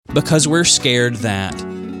because we're scared that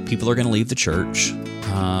people are going to leave the church,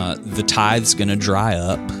 the tithe's going to dry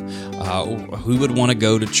up. Who would want to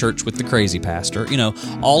go to church with the crazy pastor?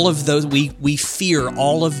 All of those, we fear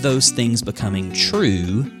all of those things becoming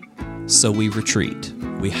true, so we retreat,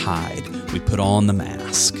 we hide, we put on the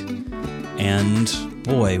mask. And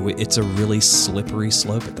boy, it's a really slippery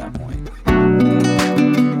slope at that point.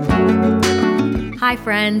 Hi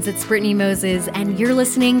friends, it's Brittany Moses, and you're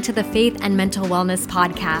listening to the Faith and Mental Wellness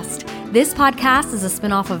Podcast. This podcast is a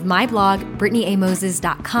spinoff of my blog,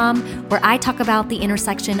 BrittanyAMoses.com, where I talk about the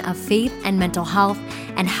intersection of faith and mental health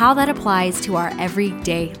and how that applies to our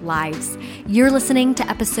everyday lives. You're listening to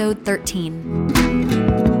episode 13.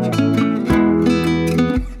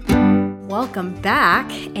 Welcome back,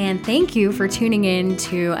 and thank you for tuning in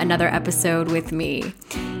to another episode with me.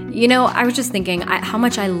 I was just thinking how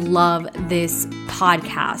much I love this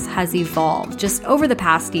podcast has evolved just over the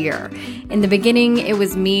past year. In the beginning, it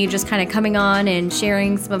was me just kind of coming on and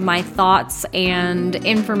sharing some of my thoughts and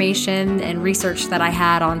information and research that I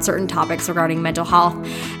had on certain topics regarding mental health.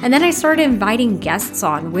 And then I started inviting guests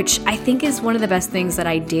on, which I think is one of the best things that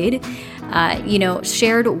I did.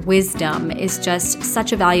 Shared wisdom is just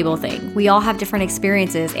such a valuable thing. We all have different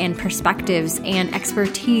experiences and perspectives and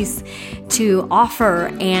expertise to offer,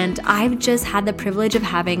 and I've just had the privilege of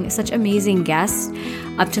having such amazing guests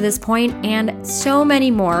up to this point, and so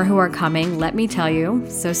many more who are coming, let me tell you,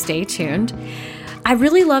 so stay tuned. I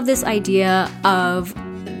really love this idea of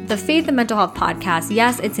the Faith and Mental Health Podcast.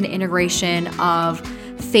 Yes, it's an integration of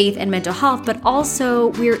faith and mental health, but also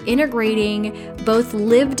we're integrating both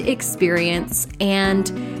lived experience and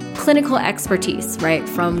clinical expertise, right?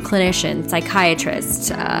 From clinicians, psychiatrists,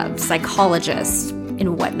 psychologists,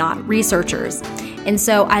 and whatnot, researchers. And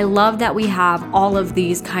so I love that we have all of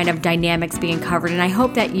these kind of dynamics being covered, and I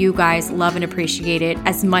hope that you guys love and appreciate it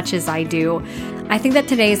as much as I do. I think that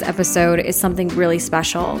today's episode is something really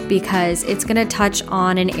special because it's going to touch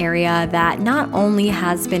on an area that not only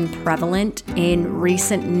has been prevalent in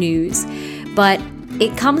recent news, but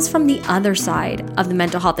it comes from the other side of the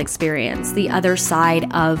mental health experience, the other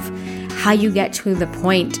side of how you get to the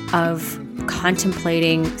point of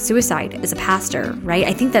contemplating suicide as a pastor, right?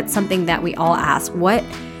 I think that's something that we all ask.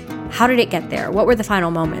 How did it get there? What were the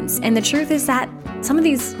final moments? And the truth is that some of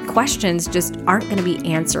these questions just aren't going to be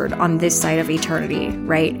answered on this side of eternity,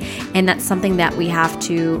 right? And that's something that we have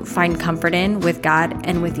to find comfort in with God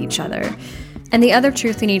and with each other. And the other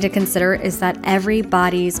truth we need to consider is that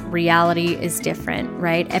everybody's reality is different,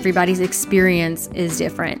 right? Everybody's experience is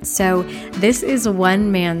different. So this is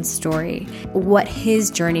one man's story, what his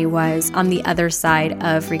journey was on the other side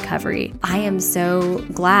of recovery. I am so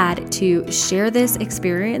glad to share this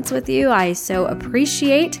experience with you. I so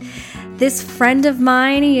appreciate this friend of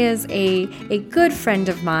mine. He is a good friend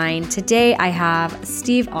of mine. Today I have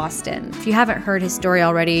Steve Austin. If you haven't heard his story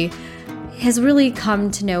already, has really come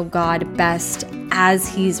to know God best as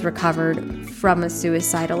he's recovered from a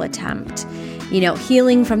suicidal attempt.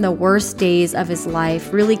 Healing from the worst days of his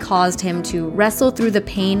life really caused him to wrestle through the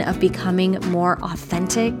pain of becoming more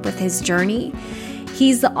authentic with his journey.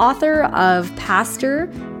 He's the author of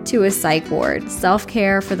Pastor to a Psych Ward,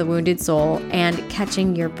 Self-Care for the Wounded Soul, and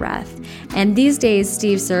Catching Your Breath. And these days,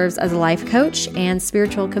 Steve serves as a life coach and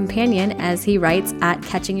spiritual companion as he writes at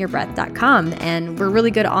catchingyourbreath.com. And we're really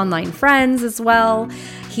good online friends as well.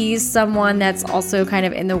 He's someone that's also kind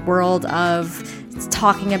of in the world of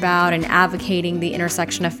talking about and advocating the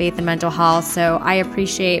intersection of faith and mental health. So I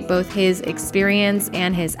appreciate both his experience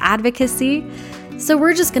and his advocacy. So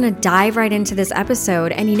we're just going to dive right into this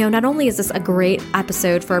episode. And not only is this a great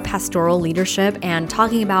episode for pastoral leadership and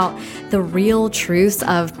talking about the real truths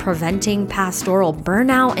of preventing pastoral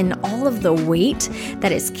burnout and all of the weight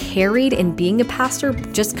that is carried in being a pastor,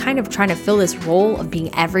 just kind of trying to fill this role of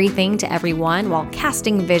being everything to everyone while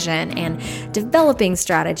casting vision and developing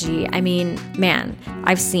strategy. I mean, man,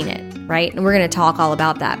 I've seen it, right? And we're going to talk all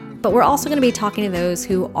about that. But we're also going to be talking to those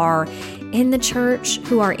who are in the church,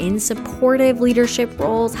 who are in supportive leadership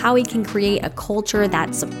roles, how we can create a culture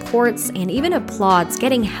that supports and even applauds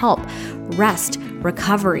getting help, rest,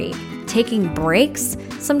 recovery, taking breaks,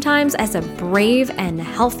 sometimes as a brave and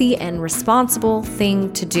healthy and responsible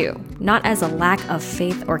thing to do, not as a lack of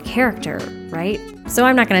faith or character, right? So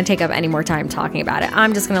I'm not going to take up any more time talking about it.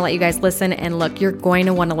 I'm just going to let you guys listen, and look, you're going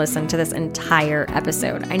to want to listen to this entire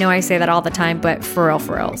episode. I know I say that all the time, but for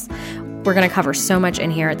reals. We're going to cover so much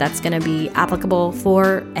in here that's going to be applicable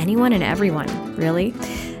for anyone and everyone, really.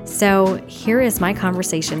 So here is my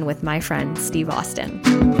conversation with my friend, Steve Austin.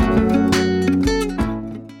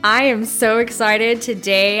 I am so excited.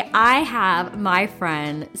 Today, I have my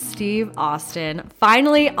friend, Steve Austin,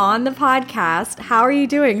 finally on the podcast. How are you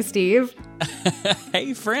doing, Steve?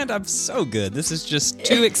 Hey, friend, I'm so good. This is just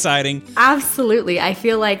too exciting. Absolutely. I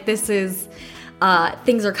feel like this is,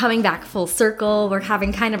 things are coming back full circle. We're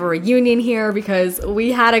having kind of a reunion here because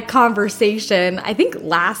we had a conversation, I think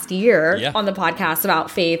last year on the podcast about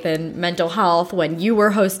faith and mental health when you were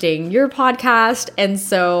hosting your podcast. And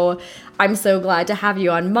so I'm so glad to have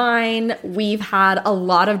you on mine. We've had a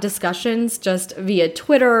lot of discussions just via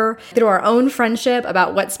Twitter, through our own friendship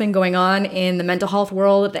about what's been going on in the mental health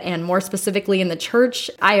world and more specifically in the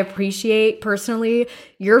church. I appreciate personally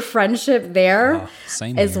your friendship there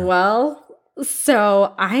as well.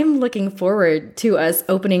 So I'm looking forward to us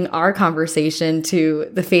opening our conversation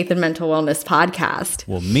to the Faith and Mental Wellness podcast.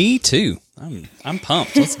 Well, me too. I'm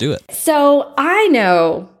pumped. Let's do it. So I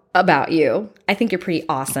know about you. I think you're pretty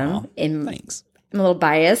awesome. Thanks. I'm a little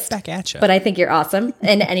biased. Back at you. But I think you're awesome.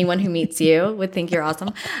 And anyone who meets you would think you're awesome.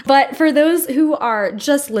 But for those who are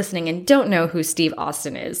just listening and don't know who Steve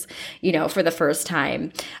Austin is, for the first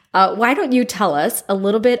time, why don't you tell us a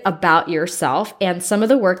little bit about yourself and some of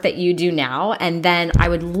the work that you do now? And then I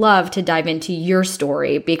would love to dive into your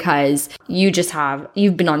story because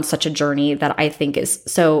you've been on such a journey that I think is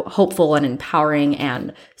so hopeful and empowering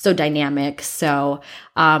and so dynamic. So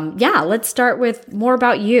let's start with more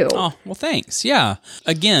about you. Oh, well, thanks. Yeah.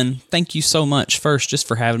 Again, thank you so much first just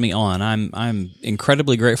for having me on. I'm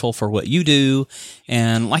incredibly grateful for what you do.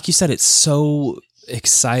 And like you said, it's so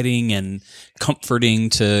exciting and comforting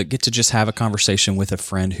to get to just have a conversation with a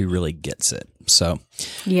friend who really gets it. So,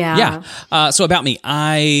 so about me,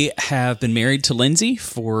 I have been married to Lindsay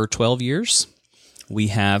for 12 years. We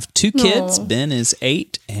have 2 kids. Aww. Ben is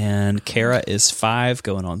 8 and Kara is 5,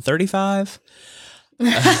 going on 35.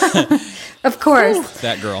 Of course.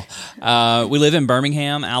 That girl. We live in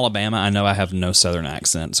Birmingham, Alabama. I know I have no Southern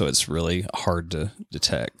accent, so it's really hard to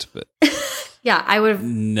detect, but yeah, I would have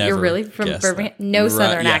never. You're really from Birmingham? No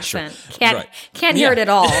Southern accent. Sure. Can't hear it at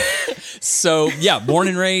all. So, born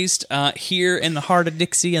and raised here in the heart of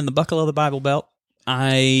Dixie and the buckle of the Bible Belt. So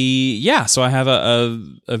I have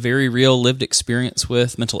a very real lived experience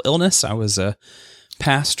with mental illness. I was a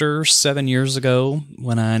pastor 7 years ago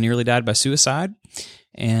when I nearly died by suicide.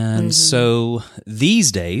 And so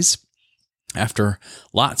these days, after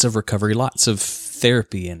lots of recovery, lots of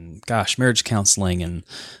therapy and marriage counseling and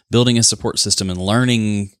building a support system and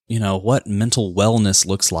learning, what mental wellness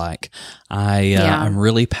looks like, I'm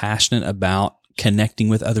really passionate about connecting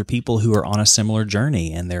with other people who are on a similar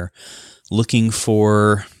journey and they're looking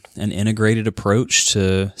for an integrated approach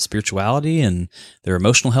to spirituality and their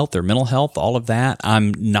emotional health, their mental health, all of that.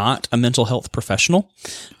 I'm not a mental health professional,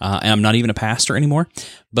 and I'm not even a pastor anymore,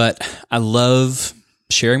 but I love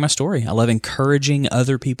sharing my story. I love encouraging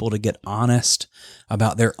other people to get honest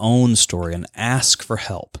about their own story and ask for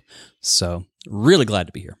help. So really glad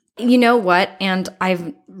to be here. You know what? And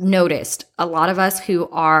I've noticed a lot of us who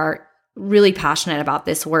are really passionate about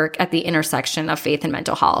this work at the intersection of faith and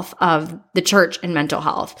mental health, of the church and mental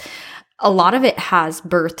health. A lot of it has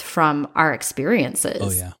birthed from our experiences.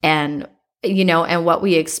 Oh, yeah. And, and what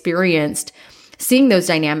we experienced, seeing those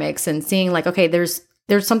dynamics and seeing like, okay, there's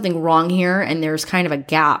something wrong here and there's kind of a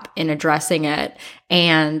gap in addressing it.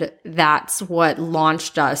 And that's what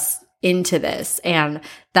launched us into this. And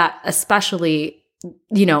that especially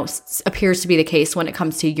appears to be the case when it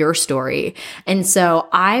comes to your story. And so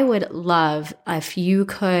I would love if you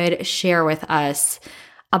could share with us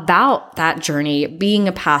about that journey, being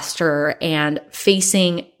a pastor and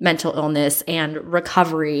facing mental illness and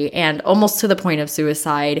recovery and almost to the point of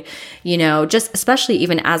suicide, just especially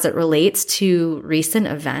even as it relates to recent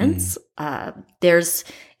events.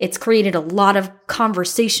 It's created a lot of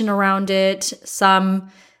conversation around it,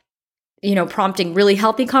 some prompting really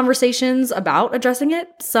healthy conversations about addressing it,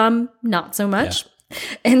 some not so much. Yeah.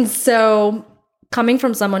 And so coming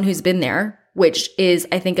from someone who's been there, which is,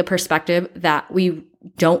 I think, a perspective that we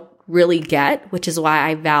don't really get, which is why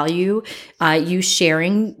I value you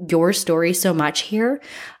sharing your story so much here.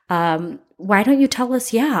 Why don't you tell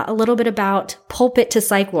us, a little bit about Pulpit to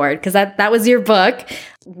Psych Ward? Because that was your book,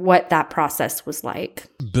 what that process was like.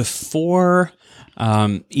 Before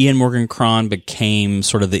Ian Morgan Cron became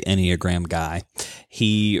sort of the Enneagram guy,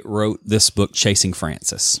 he wrote this book, Chasing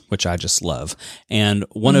Francis, which I just love. And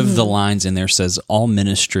one of the lines in there says, all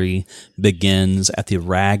ministry begins at the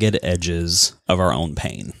ragged edges of our own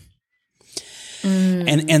pain.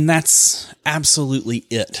 And that's absolutely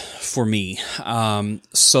it for me.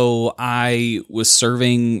 So I was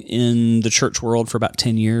serving in the church world for about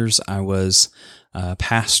 10 years. I was a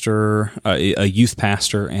pastor, a youth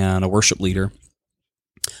pastor and a worship leader.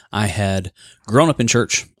 I had grown up in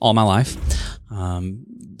church all my life.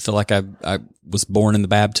 Feel like I was born in the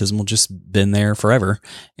baptismal, just been there forever,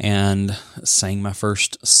 and sang my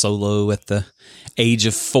first solo at the age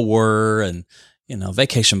of 4, and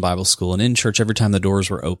vacation Bible school, and in church every time the doors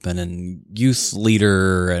were open, and youth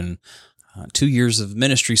leader, and 2 years of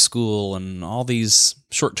ministry school, and all these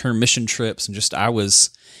short-term mission trips, and I was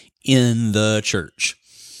in the church.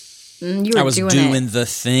 I was doing the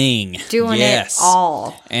thing. Doing it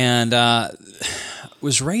all. And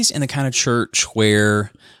was raised in the kind of church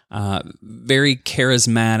where very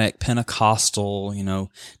charismatic, Pentecostal,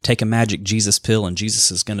 take a magic Jesus pill and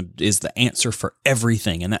Jesus is the answer for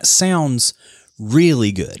everything. And that sounds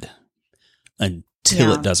really good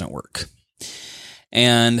until it doesn't work.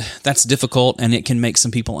 And that's difficult, and it can make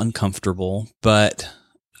some people uncomfortable, but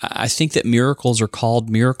I think that miracles are called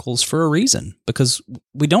miracles for a reason, because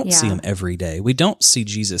we don't see them every day. We don't see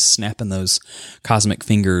Jesus snapping those cosmic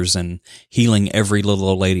fingers and healing every little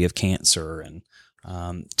old lady of cancer and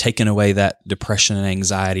taking away that depression and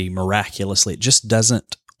anxiety miraculously. It just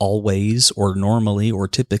doesn't always or normally or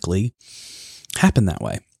typically happen that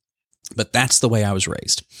way. But that's the way I was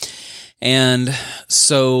raised. And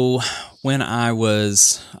so when I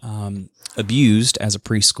was abused as a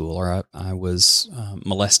preschooler, I was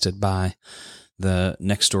molested by the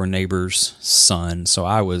next door neighbor's son. So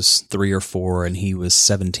I was 3 or 4 and he was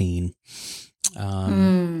 17.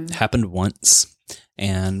 Happened once,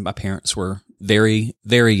 and my parents were very,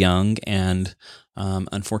 very young and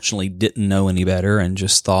unfortunately didn't know any better and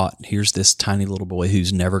just thought, here's this tiny little boy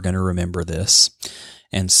who's never going to remember this.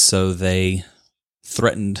 And so they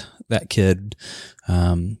threatened that kid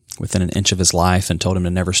within an inch of his life and told him to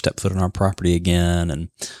never step foot on our property again. And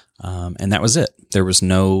that was it. There was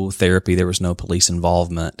no therapy. There was no police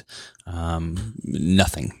involvement.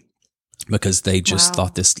 Nothing. Because they just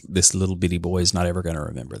thought this little bitty boy is not ever going to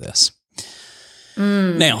remember this.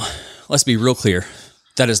 Now, let's be real clear.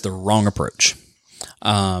 That is the wrong approach.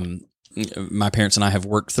 My parents and I have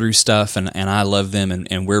worked through stuff, and I love them,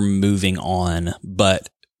 and we're moving on. But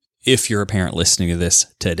if you're a parent listening to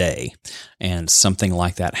this today and something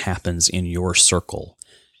like that happens in your circle,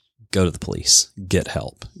 go to the police, get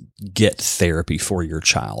help, get therapy for your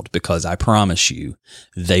child, because I promise you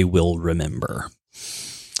they will remember.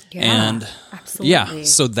 Yeah, and absolutely. Yeah,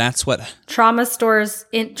 so that's what trauma stores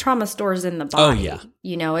in the body. Oh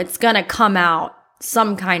yeah. It's going to come out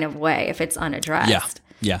some kind of way if it's unaddressed.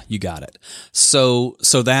 Yeah, you got it. So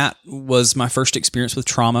that was my first experience with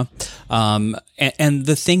trauma. And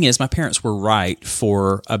the thing is, my parents were right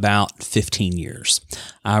for about 15 years.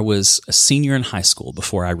 I was a senior in high school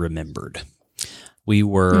before I remembered. We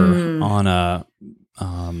were on a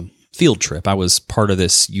field trip. I was part of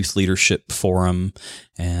this youth leadership forum,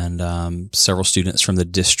 and several students from the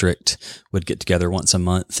district would get together once a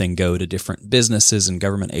month and go to different businesses and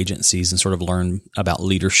government agencies and sort of learn about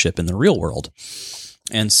leadership in the real world.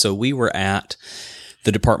 And so we were at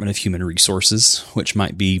the Department of Human Resources, which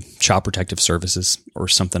might be Child Protective Services or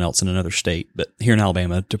something else in another state, but here in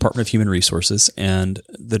Alabama, Department of Human Resources. And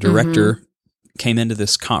the director came into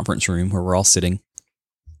this conference room where we're all sitting,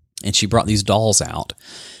 and she brought these dolls out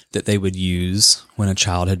that they would use when a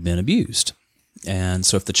child had been abused. And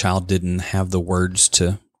so if the child didn't have the words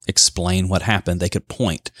to explain what happened, they could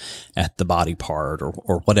point at the body part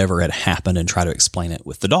or whatever had happened and try to explain it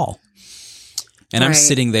with the doll. And I'm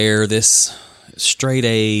sitting there, this straight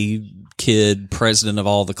A kid, president of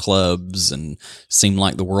all the clubs, and seemed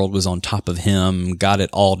like the world was on top of him, got it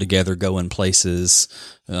all together, going places,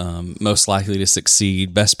 most likely to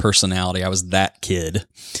succeed, best personality. I was that kid.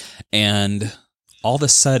 And all of a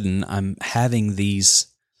sudden, I'm having these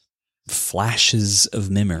flashes of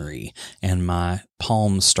memory, and my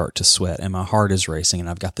palms start to sweat, and my heart is racing, and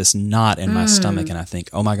I've got this knot in my stomach, and I think,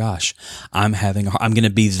 oh my gosh, I'm going to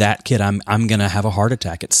be that kid. I'm going to have a heart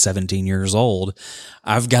attack at 17 years old.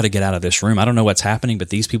 I've got to get out of this room. I don't know what's happening, but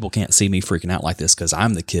these people can't see me freaking out like this, because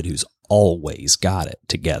I'm the kid who's always got it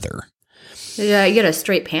together. Yeah, you get a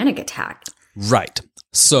straight panic attack. Right.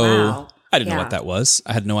 So I didn't know what that was.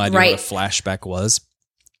 I had no idea what a flashback was.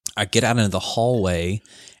 I get out into the hallway,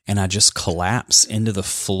 and I just collapse into the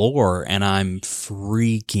floor, and I'm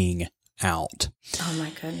freaking out. Oh, my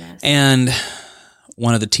goodness. And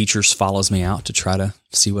one of the teachers follows me out to try to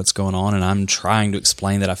see what's going on, and I'm trying to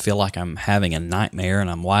explain that I feel like I'm having a nightmare, and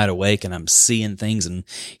I'm wide awake, and I'm seeing things and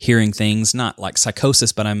hearing things, not like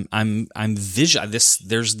psychosis, but I'm visual.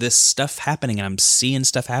 There's this stuff happening, and I'm seeing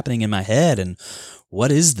stuff happening in my head, and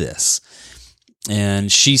what is this?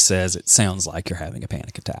 And she says, it sounds like you're having a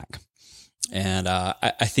panic attack. And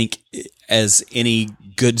I think as any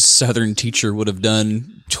good Southern teacher would have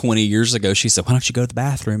done 20 years ago. She said, why don't you go to the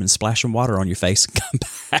bathroom and splash some water on your face and come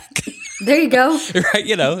back? There you go. Right?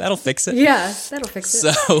 That'll fix it. Yeah, that'll fix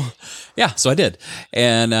it. So I did.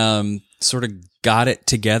 And sort of got it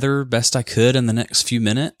together best I could in the next few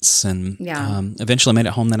minutes. And eventually made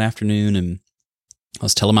it home that afternoon. And I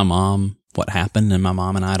was telling my mom what happened. And my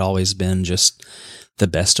mom and I had always been just the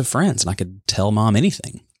best of friends. And I could tell Mom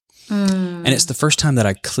anything. And it's the first time that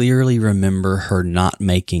I clearly remember her not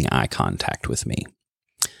making eye contact with me.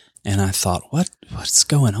 And I thought, what's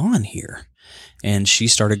going on here? And she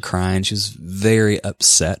started crying. She was very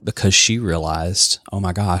upset because she realized, oh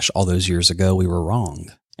my gosh, all those years ago we were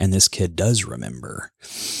wrong. And this kid does remember.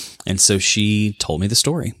 And so she told me the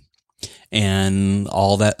story. And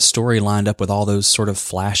all that story lined up with all those sort of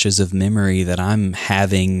flashes of memory that I'm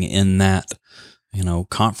having in that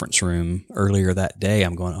conference room earlier that day.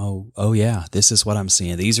 I'm going, oh yeah, this is what I'm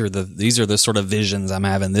seeing. These are the sort of visions I'm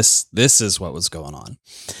having. This is what was going on.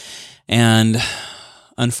 And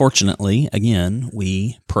unfortunately, again,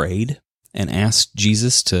 we prayed and asked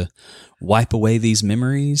Jesus to wipe away these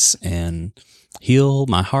memories and heal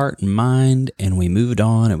my heart and mind. And we moved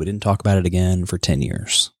on and we didn't talk about it again for 10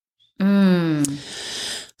 years.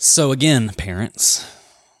 So again, parents,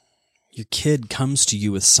 your kid comes to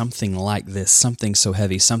you with something like this, something so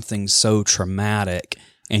heavy, something so traumatic,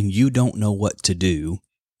 and you don't know what to do.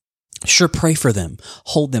 Sure, pray for them,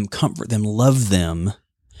 hold them, comfort them, love them,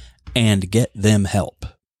 and get them help.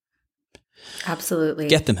 Absolutely.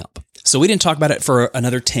 Get them help. So we didn't talk about it for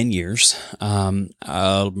another 10 years.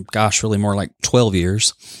 Really more like 12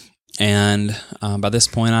 years. And by this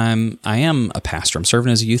point, I am a pastor. I'm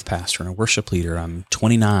serving as a youth pastor and a worship leader. I'm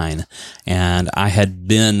 29, and I had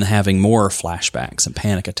been having more flashbacks and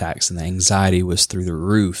panic attacks, and the anxiety was through the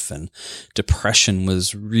roof, and depression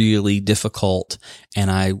was really difficult, and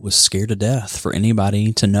I was scared to death for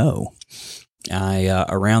anybody to know. I,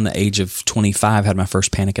 around the age of 25, had my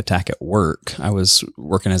first panic attack at work. I was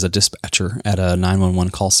working as a dispatcher at a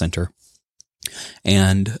 911 call center.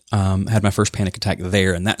 And had my first panic attack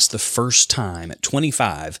there. And that's the first time at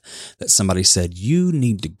 25 that somebody said, you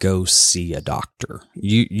need to go see a doctor.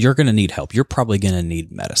 You're going to need help. You're probably going to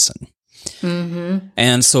need medicine. Mm-hmm.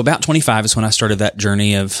 And so about 25 is when I started that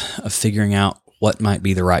journey of figuring out what might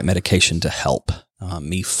be the right medication to help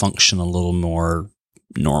me function a little more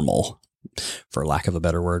normal, for lack of a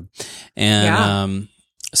better word. And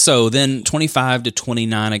so then 25 to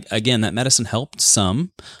 29, again, that medicine helped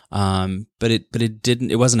some, but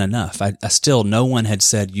it wasn't enough. I still, no one had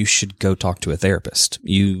said you should go talk to a therapist.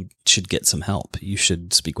 You should get some help. You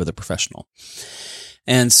should speak with a professional.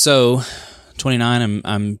 And so 29,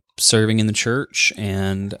 I'm serving in the church,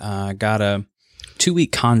 and I got a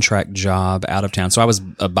 2-week contract job out of town. So I was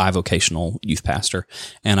a bivocational youth pastor,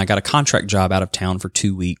 and I got a contract job out of town for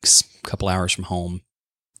 2 weeks, a couple hours from home.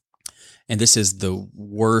 And this is the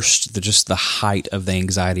worst, just the height of the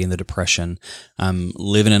anxiety and the depression. I'm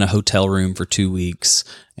living in a hotel room for 2 weeks.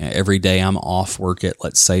 Every day I'm off work at,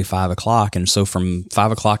 let's say, 5 o'clock. And so from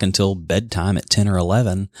 5 o'clock until bedtime at 10 or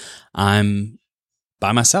 11, I'm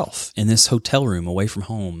by myself in this hotel room away from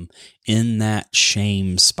home, in that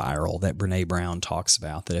shame spiral that Brene Brown talks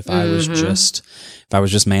about, that if I was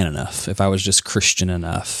just man enough, if I was just Christian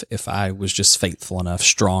enough, if I was just faithful enough,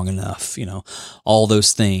 strong enough, all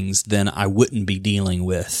those things, then I wouldn't be dealing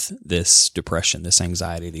with this depression, this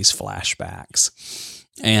anxiety, these flashbacks.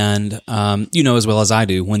 And, as well as I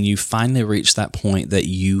do, when you finally reach that point that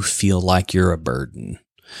you feel like you're a burden,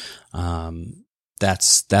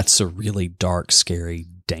 that's a really dark, scary,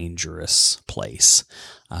 dangerous place.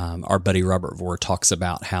 Our buddy Robert Vore talks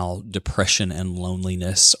about how depression and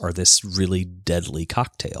loneliness are this really deadly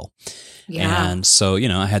cocktail. Yeah. And so,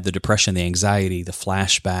 I had the depression, the anxiety, the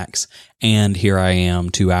flashbacks, and here I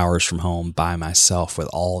am 2 hours from home by myself with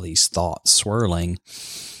all these thoughts swirling.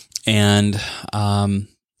 And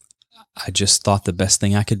I just thought the best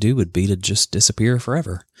thing I could do would be to just disappear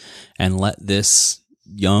forever and let this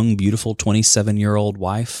young, beautiful 27-year-old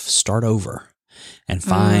wife start over and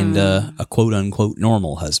find a quote-unquote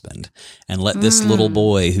normal husband, and let this little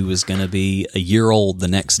boy who was going to be a year old the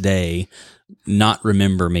next day not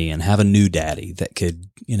remember me and have a new daddy that could,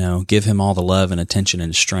 give him all the love and attention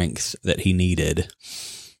and strength that he needed.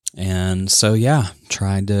 And so,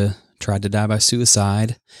 tried to die by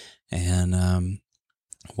suicide, and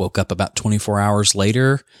woke up about 24 hours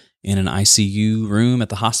later in an ICU room at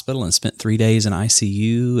the hospital, and spent 3 days in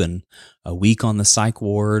ICU and a week on the psych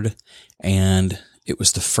ward. And it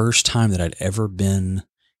was the first time that I'd ever been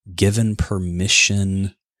given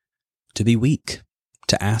permission to be weak,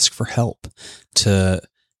 to ask for help, to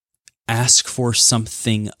ask for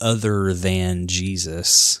something other than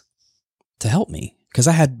Jesus to help me, because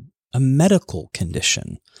I had a medical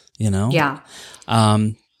condition, Yeah.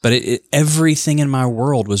 But everything in my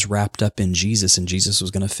world was wrapped up in Jesus, and Jesus was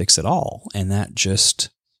going to fix it all. And that just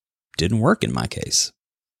didn't work in my case.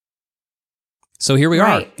 So here we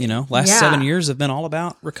are, last 7 years have been all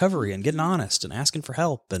about recovery and getting honest and asking for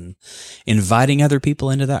help and inviting other people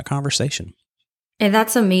into that conversation. And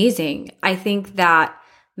that's amazing. I think that,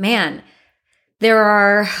 man,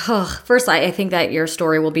 first, I think that your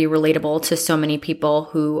story will be relatable to so many people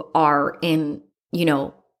who are in,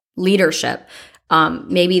 leadership.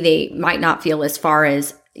 Maybe they might not feel as far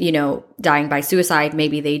as, dying by suicide.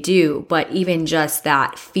 Maybe they do, but even just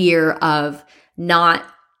that fear of not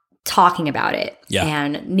talking about it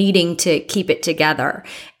and needing to keep it together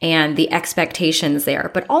and the expectations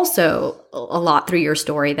there. But also a lot through your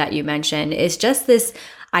story that you mentioned is just this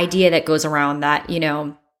idea that goes around that,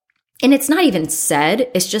 and it's not even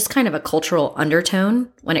said, it's just kind of a cultural undertone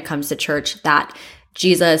when it comes to church that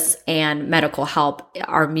Jesus and medical help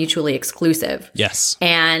are mutually exclusive. Yes.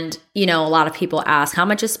 And, a lot of people ask how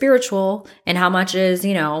much is spiritual and how much is,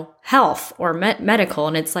 health or medical.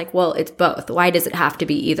 And it's like, well, it's both. Why does it have to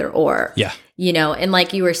be either or? Yeah. And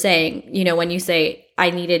like you were saying,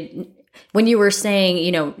 when you were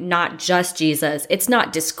saying, not just Jesus, it's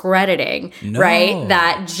not discrediting, right?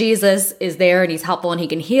 That Jesus is there and he's helpful and he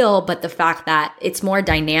can heal, but the fact that it's more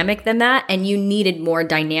dynamic than that and you needed more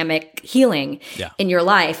dynamic healing in your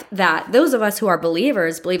life, that those of us who are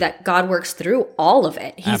believers believe that God works through all of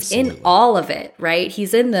it. He's in all of it, right?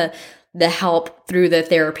 He's in the help through the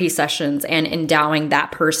therapy sessions and endowing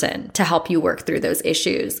that person to help you work through those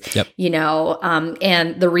issues,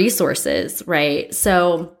 and the resources, right?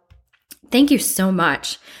 So thank you so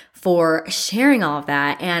much for sharing all of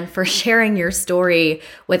that and for sharing your story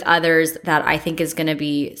with others that I think is going to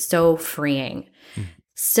be so freeing.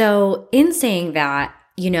 So in saying that,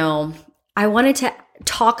 I wanted to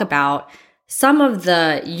talk about some of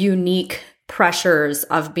the unique pressures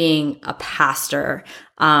of being a pastor,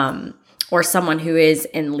 or someone who is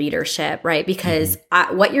in leadership, right? Because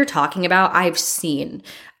what you're talking about, I've seen.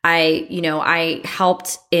 I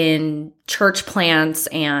helped in church plants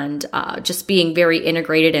and just being very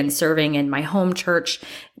integrated and serving in my home church,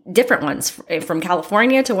 different ones from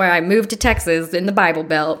California to where I moved to Texas in the Bible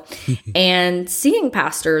Belt, and seeing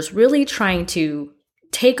pastors really trying to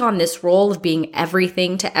take on this role of being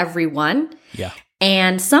everything to everyone. Yeah.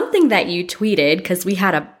 And something that you tweeted, because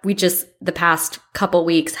we just the past couple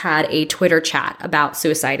weeks had a Twitter chat about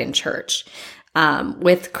suicide in church.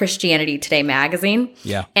 With Christianity Today magazine.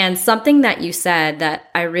 Yeah. And something that you said that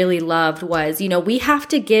I really loved was, we have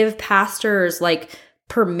to give pastors like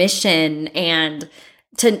permission and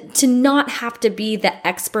to not have to be the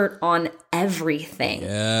expert on everything.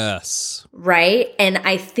 Yes. Right? And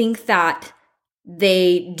I think that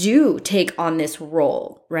they do take on this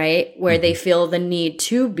role, right? Where they feel the need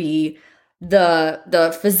to be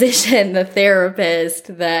the physician, the therapist,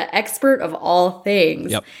 the expert of all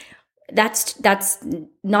things. Yep. That's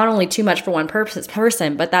not only too much for one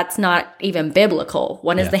person, but that's not even biblical.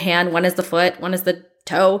 One is the hand, one is the foot, one is the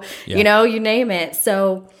toe, you name it.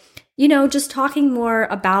 So, just talking more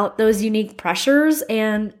about those unique pressures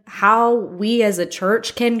and how we as a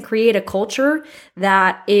church can create a culture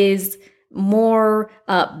that is more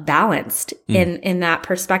balanced in that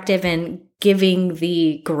perspective and giving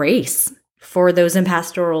the grace for those in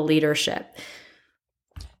pastoral leadership.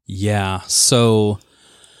 Yeah. So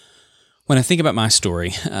when I think about my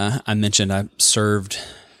story, I mentioned I served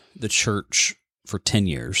the church for 10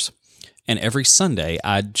 years, and every Sunday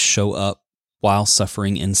I'd show up while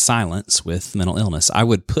suffering in silence with mental illness. I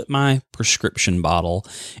would put my prescription bottle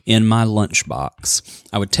in my lunchbox.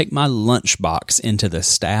 I would take my lunchbox into the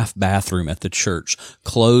staff bathroom at the church,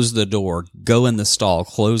 close the door, go in the stall,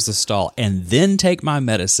 close the stall, and then take my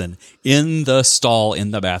medicine in the stall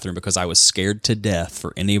in the bathroom because I was scared to death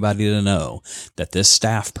for anybody to know that this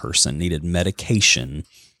staff person needed medication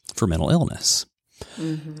for mental illness.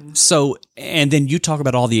 So, and then you talk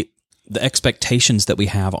about all the expectations that we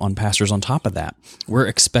have on pastors on top of that. We're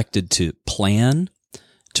expected to plan,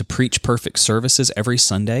 to preach perfect services every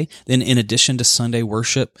Sunday. Then in addition to Sunday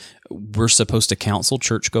worship, we're supposed to counsel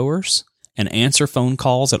churchgoers and answer phone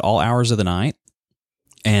calls at all hours of the night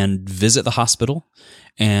and visit the hospital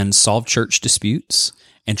and solve church disputes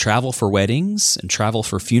and travel for weddings and travel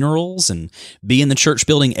for funerals and be in the church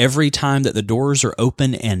building every time that the doors are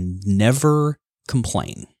open and never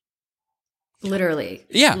complain. Literally.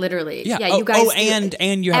 Yeah. Literally. Yeah. You guys.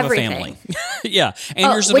 And you have everything. a family. Yeah.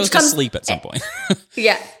 And you're supposed to sleep at some point.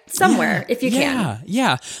 Yeah. Somewhere, if you can.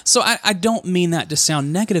 Yeah. So I don't mean that to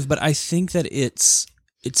sound negative, but I think that it's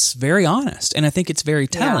very honest, and I think it's very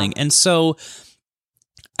telling. And so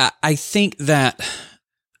I think that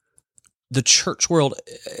the church world,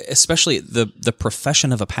 especially the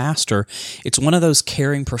profession of a pastor, it's one of those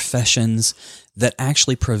caring professions that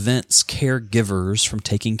actually prevents caregivers from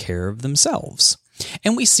taking care of themselves.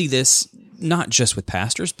 And we see this not just with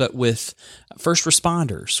pastors, but with first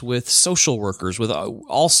responders, with social workers, with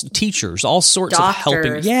all teachers, all sorts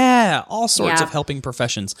Doctors. of helping. All sorts of helping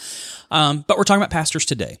professions. But we're talking about pastors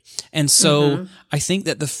today. And so I think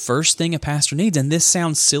that the first thing a pastor needs, and this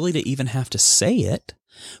sounds silly to even have to say it,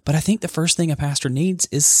 but I think the first thing a pastor needs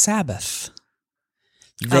is Sabbath.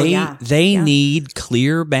 They need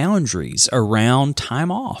clear boundaries around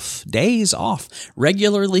time off, days off,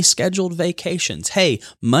 regularly scheduled vacations. Hey,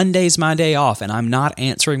 Monday's my day off, and I'm not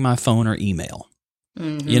answering my phone or email.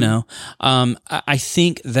 You know, I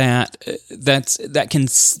think that can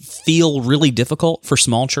feel really difficult for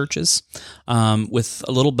small churches with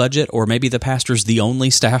a little budget, or maybe the pastor's the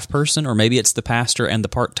only staff person, or maybe it's the pastor and the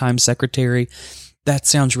part-time secretary. That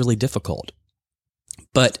sounds really difficult.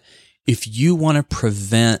 But if you want to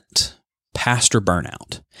prevent pastor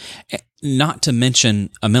burnout, not to mention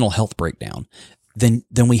a mental health breakdown, then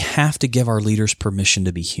we have to give our leaders permission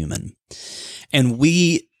to be human. And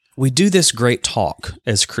we do this great talk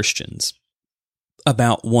as Christians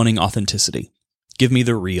about wanting authenticity. Give me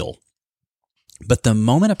the real. But the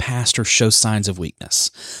moment a pastor shows signs of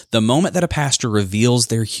weakness, the moment that a pastor reveals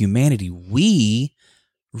their humanity, we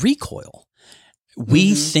recoil.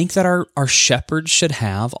 We think that our shepherds should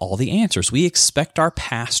have all the answers. We expect our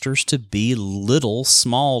pastors to be little,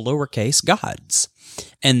 small, lowercase gods.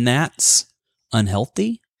 And that's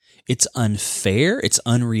unhealthy. It's unfair. It's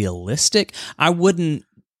unrealistic. I wouldn't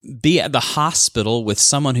be at the hospital with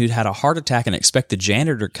someone who'd had a heart attack and expect the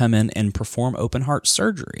janitor to come in and perform open heart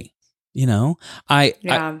surgery. You know,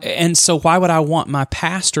 and so why would I want my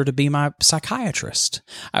pastor to be my psychiatrist?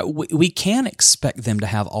 We can't expect them to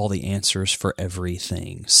have all the answers for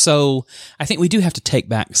everything. So I think we do have to take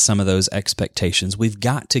back some of those expectations. We've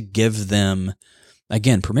got to give them,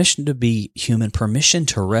 again, permission to be human, permission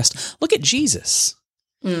to rest. Look at Jesus.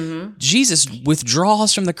 Jesus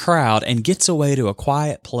withdraws from the crowd and gets away to a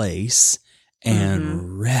quiet place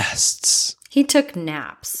and rests. He took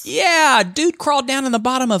naps. Yeah, dude crawled down in the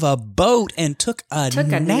bottom of a boat and took a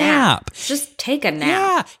nap. Just take a nap.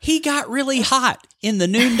 Yeah, he got really hot in the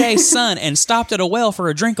noonday sun and stopped at a well for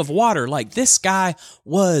a drink of water. Like, this guy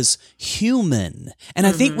was human. And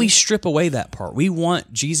I think we strip away that part. We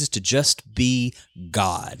want Jesus to just be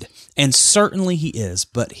God. And certainly he is,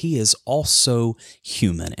 but he is also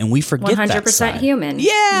human. And we forget 100% that side. 100% human.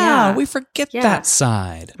 Yeah, we forget that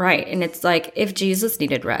side. Right. And it's like, if Jesus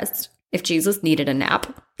needed rest, if Jesus needed a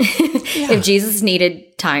nap, if Jesus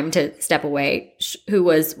needed time to step away, who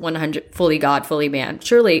was 100 fully God, fully man,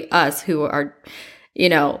 surely us who are,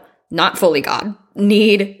 not fully God,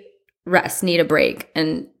 need rest, need a break.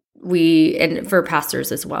 And for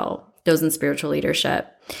pastors as well, those in spiritual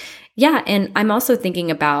leadership. Yeah. And I'm also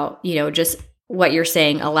thinking about, just what you're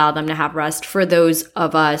saying, allow them to have rest for those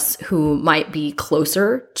of us who might be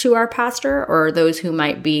closer to our pastor or those who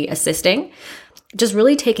might be assisting. Just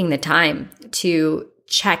really taking the time to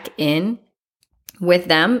check in with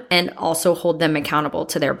them and also hold them accountable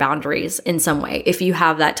to their boundaries in some way. If you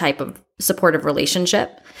have that type of supportive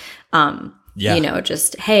relationship,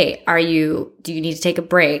 just, hey, do you need to take a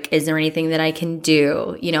break? Is there anything that I can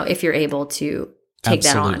do? If you're able to take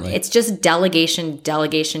that on. It's just delegation.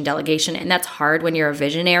 And that's hard when you're a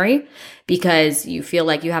visionary because you feel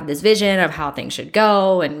like you have this vision of how things should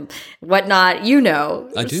go and whatnot,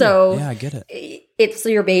 I do. So I get it. It's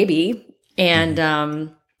your baby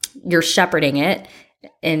and you're shepherding it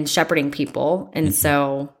and shepherding people. And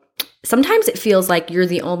so sometimes it feels like you're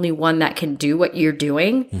the only one that can do what you're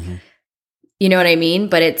doing. You know what I mean?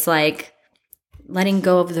 But it's like letting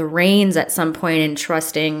go of the reins at some point and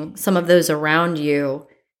trusting some of those around you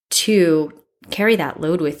to carry that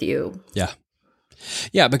load with you.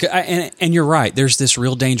 Yeah, because and you're right. There's this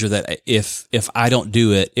real danger that if I don't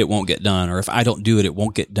do it, it won't get done, or if I don't do it, it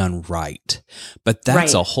won't get done right. But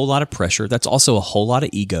that's a whole lot of pressure. That's also a whole lot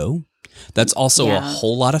of ego. That's also a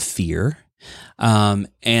whole lot of fear.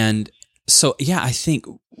 And so, I think,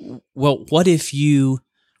 well, what if you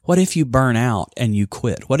What if you burn out and you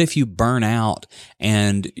quit? What if you burn out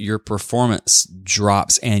and your performance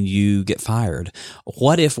drops and you get fired?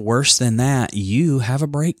 What if, worse than that, you have a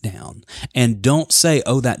breakdown? And don't say,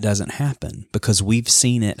 oh, that doesn't happen, because we've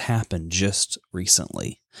seen it happen just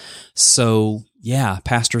recently. So yeah,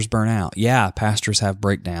 pastors burn out. Yeah, pastors have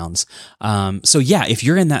breakdowns. So yeah, if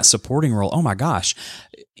you're in that supporting role, oh my gosh,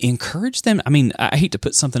 encourage them. I mean, I hate to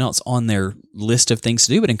put something else on their list of things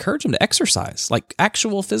to do, but encourage them to exercise, like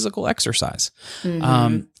actual physical exercise.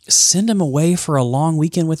 Send them away for a long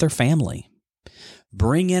weekend with their family.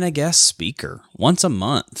 Bring in a guest speaker once a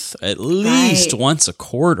month, at least once a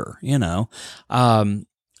quarter,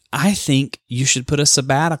 I think you should put a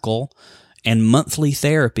sabbatical and monthly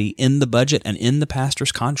therapy in the budget and in the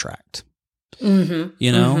pastor's contract.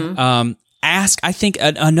 Ask, I think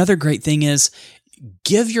another great thing is,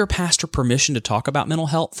 give your pastor permission to talk about mental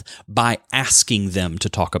health by asking them to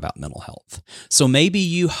talk about mental health. So maybe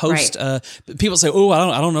you host, people say, oh,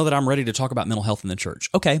 I don't know that I'm ready to talk about mental health in the church.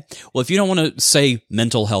 Okay. Well, if you don't want to say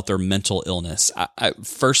mental health or mental illness,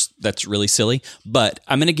 first, that's really silly, but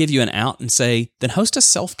I'm going to give you an out and say, then host a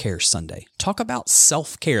self-care Sunday. Talk about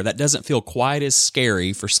self-care. That doesn't feel quite as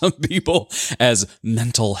scary for some people as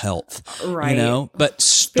mental health, but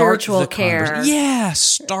start spiritual care.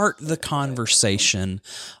 Start the conversation.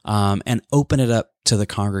 And open it up to the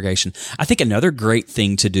congregation. I think another great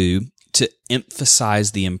thing to do to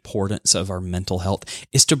emphasize the importance of our mental health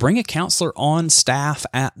is to bring a counselor on staff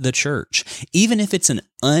at the church, even if it's an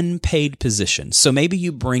unpaid position. So maybe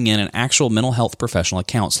you bring in an actual mental health professional, a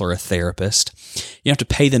counselor, a therapist. You don't have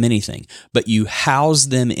to pay them anything, but you house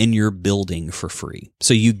them in your building for free.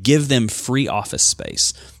 So you give them free office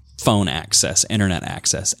space, phone access, internet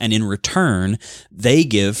access, and in return, they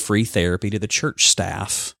give free therapy to the church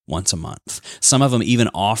staff once a month. Some of them even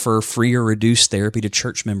offer free or reduced therapy to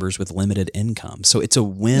church members with limited income. So it's a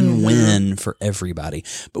win-win for everybody.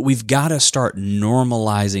 But we've got to start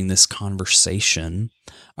normalizing this conversation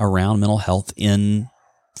around mental health in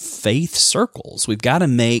faith circles. We've got to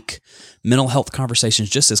make mental health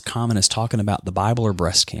conversations just as common as talking about the Bible or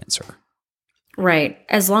breast cancer. Right.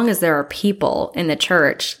 As long as there are people in the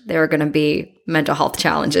church, there are going to be mental health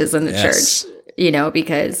challenges in the church,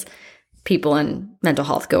 because people and mental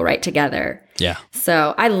health go right together. Yeah.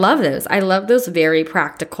 So I love those. I love those very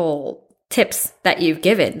practical tips that you've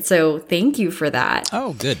given. So thank you for that.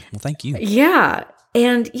 Oh, good. Well, thank you. Yeah.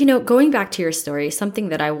 And, going back to your story, something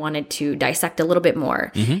that I wanted to dissect a little bit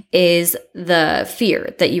more is the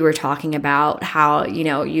fear that you were talking about, how,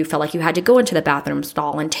 you felt like you had to go into the bathroom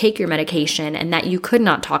stall and take your medication and that you could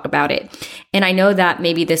not talk about it. And I know that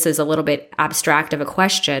maybe this is a little bit abstract of a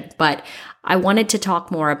question, but I wanted to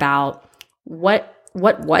talk more about what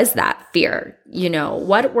was that fear?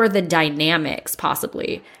 What were the dynamics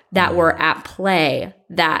possibly that were at play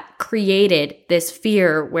that created this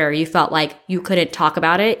fear where you felt like you couldn't talk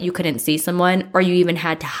about it, you couldn't see someone, or you even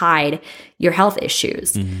had to hide your health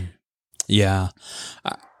issues? Yeah.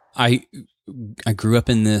 I grew up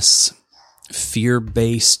in this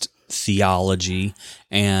fear-based theology,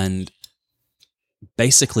 and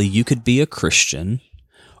basically you could be a Christian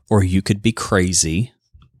or you could be crazy,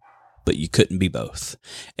 but you couldn't be both.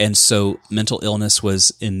 And so mental illness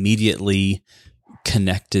was immediately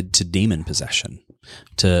connected to demon possession,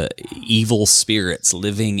 to evil spirits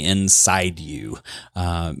living inside you.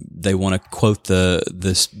 They want to quote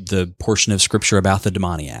the portion of scripture about the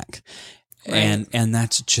demoniac. Right. And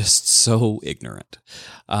that's just so ignorant.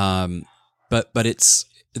 But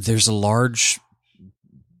there's a large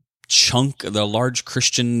chunk, the large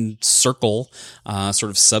Christian circle, sort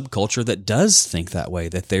of subculture that does think that way,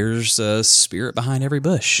 that there's a spirit behind every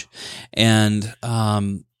bush. And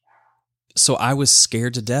so I was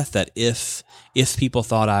scared to death that if people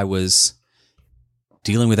thought I was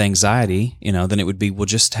dealing with anxiety, then it would be, we'll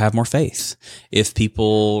just have more faith. If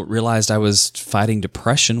people realized I was fighting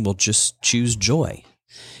depression, we'll just choose joy.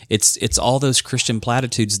 It's all those Christian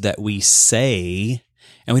platitudes that we say,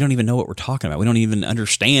 and we don't even know what we're talking about. We don't even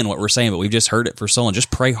understand what we're saying, but we've just heard it for so long.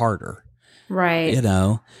 Just pray harder. Right.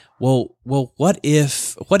 Well, what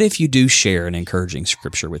if you do share an encouraging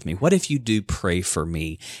scripture with me? What if you do pray for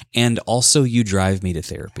me, and also you drive me to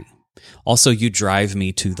therapy? Also, you drive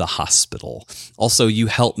me to the hospital. Also, you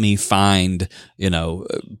help me find,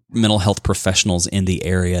 mental health professionals in the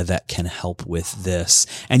area that can help with this.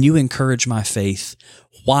 And you encourage my faith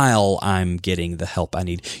while I'm getting the help I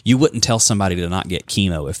need. You wouldn't tell somebody to not get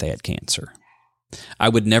chemo if they had cancer. I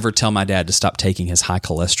would never tell my dad to stop taking his high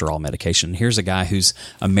cholesterol medication. Here's a guy who's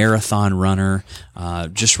a marathon runner,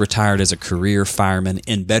 just retired as a career fireman,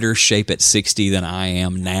 in better shape at 60 than I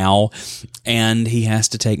am now, and he has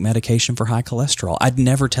to take medication for high cholesterol. I'd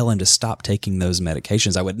never tell him to stop taking those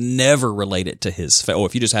medications. I would never relate it to his faith. Oh,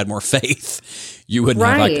 if you just had more faith, you wouldn't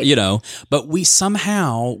have, But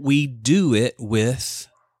we do it with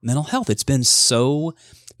mental health. It's been so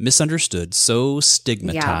misunderstood, so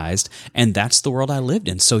stigmatized, and that's the world I lived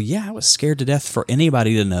in. So I was scared to death for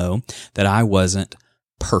anybody to know that I wasn't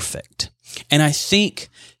perfect. And I think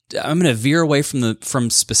I'm going to veer away from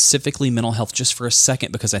specifically mental health just for a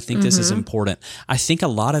second, because I think this is important. I think a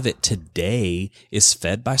lot of it today is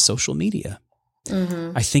fed by social media.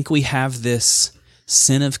 I think we have this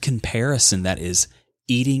sin of comparison that is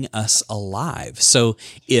eating us alive. So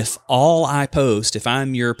if all I post, if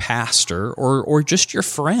I'm your pastor or just your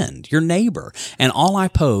friend, your neighbor, and all I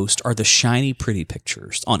post are the shiny, pretty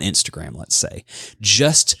pictures on Instagram, let's say,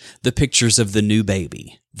 just the pictures of the new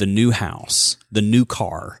baby, the new house, the new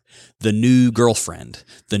car, the new girlfriend,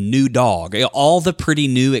 the new dog, all the pretty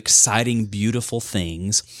new, exciting, beautiful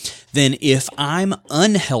things, then if I'm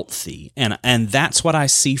unhealthy and that's what I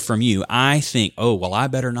see from you, I think, oh, well, I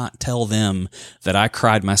better not tell them that I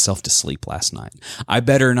cried myself to sleep last night. I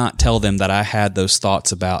better not tell them that I had those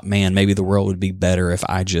thoughts about, man, maybe the world would be better if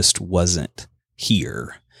I just wasn't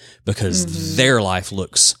here, because their life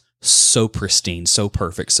looks so pristine, so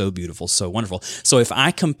perfect, so beautiful, so wonderful. So if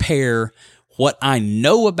I compare what I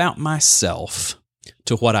know about myself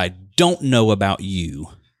to what I don't know about you,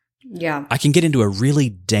 I can get into a really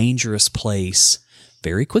dangerous place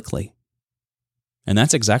very quickly. And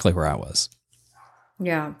that's exactly where I was.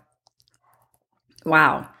 Yeah.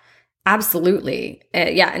 Wow. Absolutely.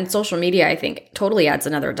 And social media, I think, totally adds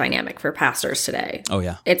another dynamic for pastors today. Oh,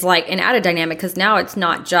 yeah. It's like an added dynamic, because now it's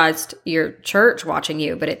not just your church watching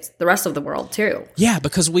you, but it's the rest of the world too. Yeah,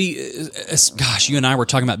 because you and I were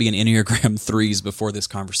talking about being Enneagram 3s before this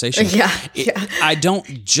conversation. I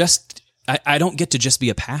don't get to just be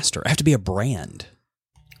a pastor. I have to be a brand.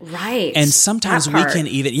 Right. And sometimes we can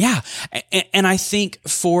even, and I think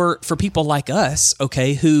for people like us,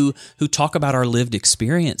 okay, who talk about our lived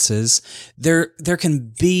experiences, there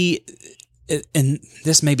can be, and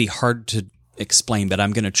this may be hard to explain, but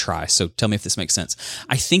I'm going to try. So tell me if this makes sense.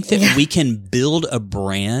 I think that we can build a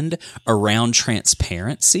brand around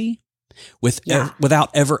transparency without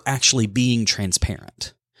ever actually being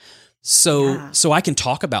transparent. So I can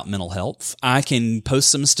talk about mental health. I can post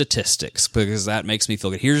some statistics because that makes me feel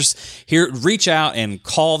good. Reach out and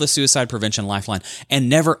call the Suicide Prevention Lifeline, and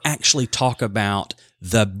never actually talk about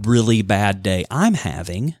the really bad day I'm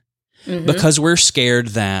having because we're scared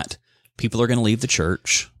that people are going to leave the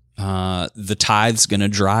church. The tithe's going to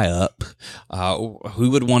dry up. Who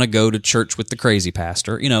would want to go to church with the crazy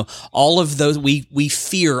pastor? All of those, we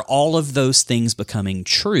fear all of those things becoming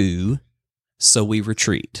true. So we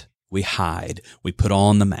retreat. We hide. We put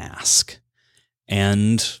on the mask.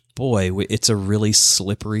 And boy, it's a really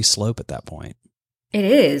slippery slope at that point. It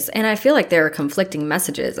is. And I feel like there are conflicting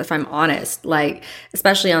messages, if I'm honest, like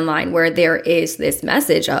especially online, where there is this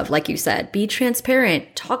message of, like you said, be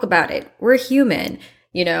transparent, talk about it. We're human.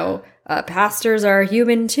 Pastors are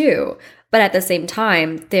human too. But at the same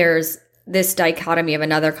time, there's this dichotomy of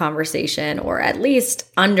another conversation, or at least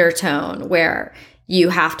undertone, where you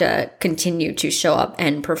have to continue to show up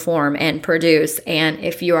and perform and produce. And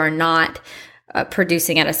if you are not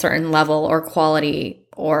producing at a certain level or quality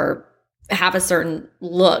or have a certain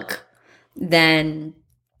look, then,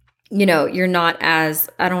 you're not as,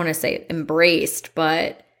 I don't want to say embraced,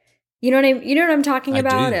 but you know what I'm talking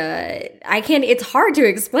about? It's hard to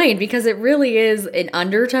explain because it really is an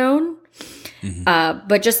undertone,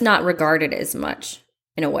 but just not regarded as much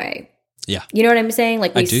in a way. Yeah. You know what I'm saying?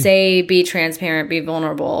 Like we say, be transparent, be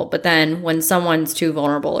vulnerable. But then when someone's too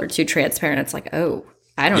vulnerable or too transparent, it's like, oh,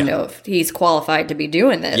 I don't know if he's qualified to be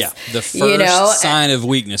doing this. Yeah. The first sign of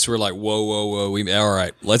weakness, we're like, whoa. All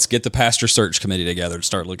right, let's get the pastor search committee together to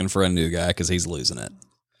start looking for a new guy because he's losing it.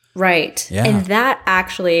 Right. Yeah. And that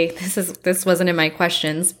actually, this wasn't in my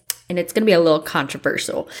questions, and it's going to be a little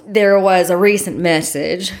controversial. There was a recent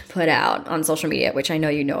message put out on social media, which I know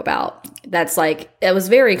you know about, that's like, it was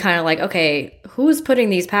very kind of like, okay, who's putting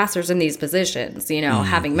these pastors in these positions,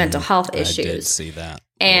 having mental health issues. I did see that.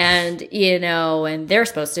 And, and they're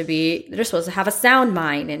supposed to have a sound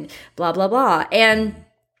mind and blah, blah, blah. And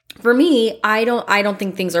for me, I don't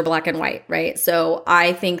think things are black and white, right? So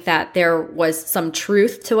I think that there was some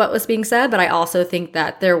truth to what was being said, but I also think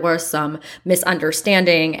that there was some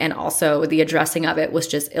misunderstanding, and also the addressing of it was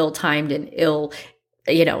just ill-timed and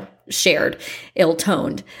shared,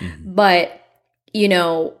 ill-toned. But,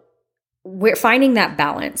 we're finding that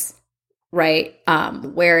balance, right?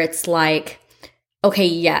 Where it's like, okay,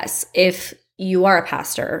 yes, if you are a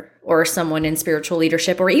pastor or someone in spiritual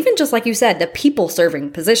leadership, or even just like you said, the people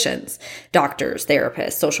serving positions, doctors,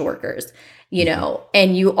 therapists, social workers,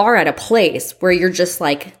 and you are at a place where you're just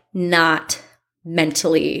like not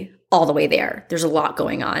mentally all the way there. There's a lot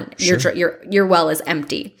going on. Sure. Your well is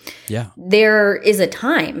empty. Yeah. There is a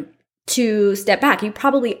time to step back. You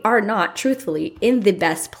probably are not, truthfully, in the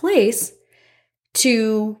best place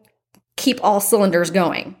to keep all cylinders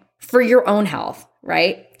going for your own health,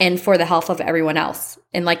 right? And for the health of everyone else.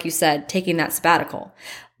 And like you said, taking that sabbatical.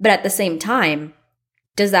 But at the same time,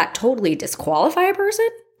 does that totally disqualify a person?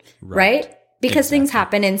 Right? Because things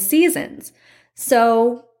happen in seasons.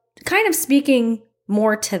 So kind of speaking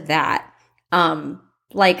more to that,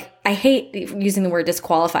 like I hate using the word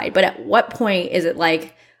disqualified, but at what point is it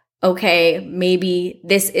like, okay, maybe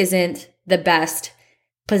this isn't the best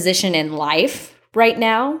position in life right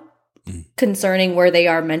now concerning where they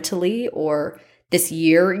are mentally or this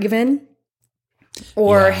year even?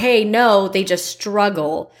 Or, hey, no, they just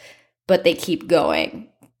struggle, but they keep going.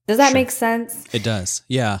 Does that make sense? It does.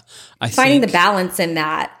 Yeah. Finding the balance in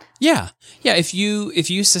that. Yeah. Yeah. If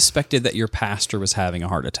you suspected that your pastor was having a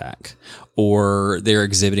heart attack or they're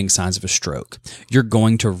exhibiting signs of a stroke, you're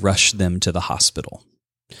going to rush them to the hospital.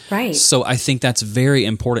 Right. So I think that's very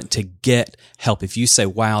important to get help. If you say,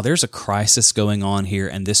 wow, there's a crisis going on here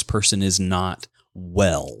and this person is not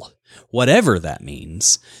well, whatever that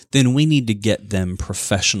means, then we need to get them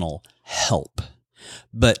professional help.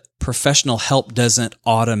 But professional help doesn't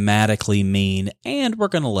automatically mean, and we're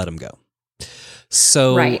going to let them go.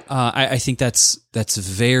 So I think that's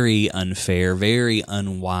very unfair, very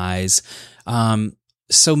unwise.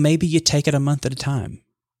 So maybe you take it a month at a time.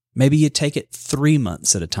 Maybe you take it 3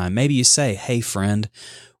 months at a time. Maybe you say, hey, friend,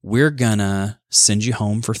 we're going to send you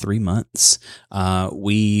home for 3 months.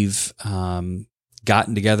 We've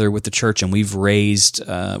gotten together with the church and we've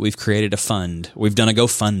created a fund. We've done a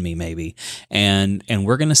GoFundMe maybe. And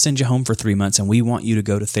we're going to send you home for 3 months and we want you to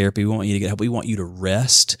go to therapy. We want you to get help. We want you to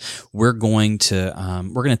rest. We're going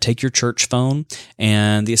to take your church phone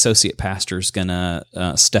and the associate pastor is going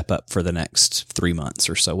to step up for the next 3 months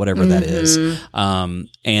or so, whatever that is.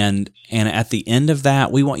 And at the end of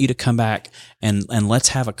that, we want you to come back and let's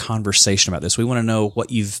have a conversation about this. We want to know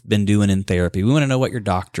what you've been doing in therapy. We want to know what your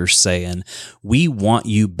doctor's saying. We want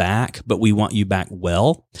you back, but we want you back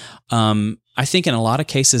well. I think in a lot of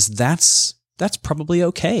cases, that's probably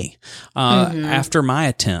okay. After my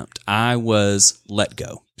attempt, I was let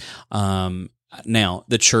go. Now,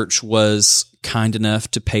 the church was kind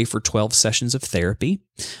enough to pay for 12 sessions of therapy,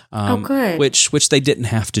 good. which they didn't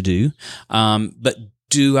have to do. But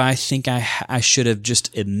do I think I should have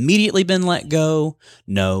just immediately been let go?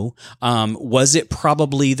 No. Was it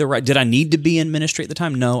probably did I need to be in ministry at the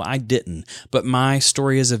time? No, I didn't. But my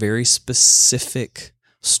story is a very specific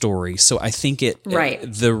story. So I think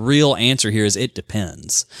the real answer here is it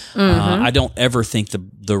depends. I don't ever think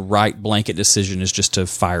the right blanket decision is just to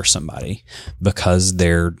fire somebody because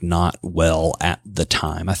they're not well at the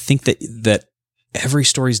time. I think that every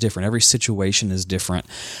story is different. Every situation is different.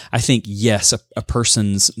 I think, yes, a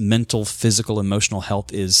person's mental, physical, emotional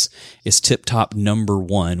health is tip-top number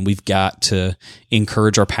one. We've got to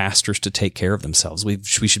encourage our pastors to take care of themselves. We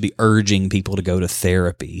should be urging people to go to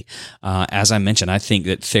therapy. As I mentioned, I think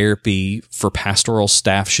that therapy for pastoral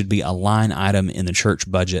staff should be a line item in the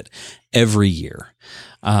church budget every year.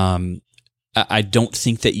 I don't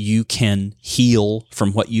think that you can heal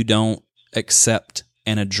from what you don't accept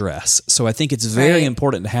and address. So I think it's very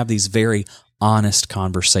important to have these very honest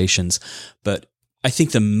conversations, but I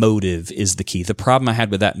think the motive is the key. The problem I had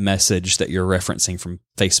with that message that you're referencing from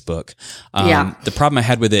Facebook, the problem I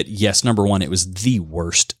had with it, yes, number one, it was the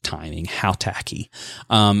worst timing. How tacky.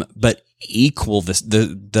 But equal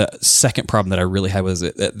the second problem that I really had was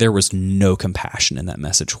that there was no compassion in that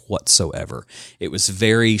message whatsoever. It was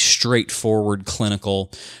very straightforward,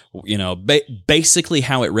 clinical. Basically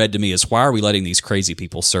how it read to me is, why are we letting these crazy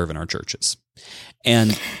people serve in our churches?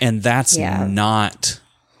 And that's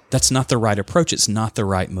that's not the right approach. It's not the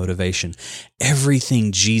right motivation.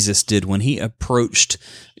 Everything Jesus did when he approached,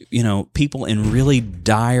 people in really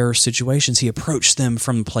dire situations, he approached them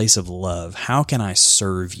from a place of love. How can I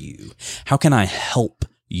serve you? How can I help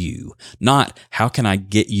you? Not how can I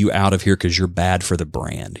get you out of here because you're bad for the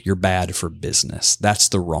brand. You're bad for business. That's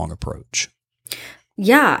the wrong approach.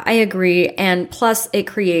 Yeah, I agree. And plus it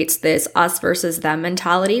creates this us versus them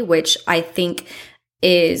mentality, which I think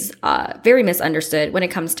is very misunderstood when it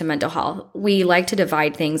comes to mental health. We like to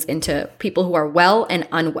divide things into people who are well and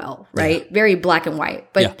unwell, right? Yeah. Very black and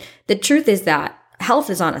white. But the truth is that health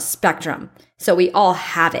is on a spectrum. So we all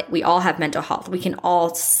have it. We all have mental health. We can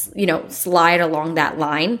all, slide along that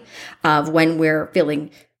line of when we're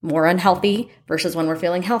feeling more unhealthy versus when we're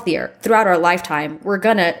feeling healthier. Throughout our lifetime, we're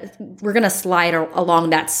gonna slide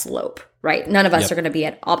along that slope, right? None of us are going to be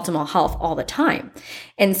at optimal health all the time.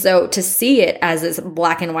 And so to see it as this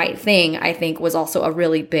black and white thing, I think was also a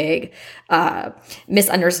really big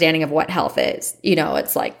misunderstanding of what health is.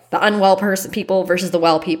 It's like the unwell people versus the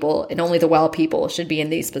well people, and only the well people should be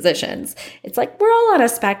in these positions. It's like we're all on a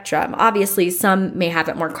spectrum. Obviously, some may have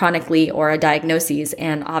it more chronically or a diagnosis,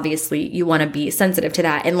 and obviously you want to be sensitive to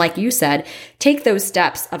that. And like you said, take those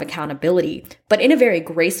steps of accountability, but in a very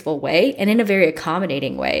graceful way and in a very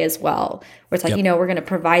accommodating way as well. Where it's like, we're going to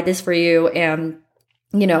provide this for you and,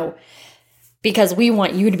 because we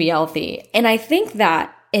want you to be healthy. And I think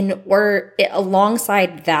that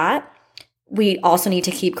alongside that, we also need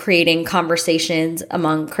to keep creating conversations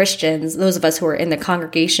among Christians, those of us who are in the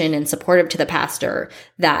congregation and supportive to the pastor,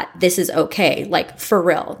 that this is okay, like for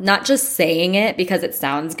real, not just saying it because it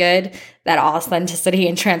sounds good, that authenticity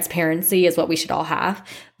and transparency is what we should all have,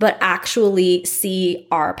 but actually see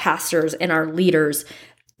our pastors and our leaders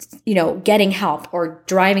getting help or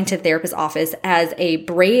driving to the therapist's office as a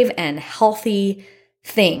brave and healthy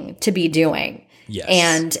thing to be doing. Yes.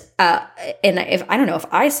 And if I don't know, if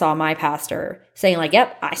I saw my pastor saying like,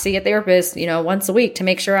 yep, I see a therapist, once a week to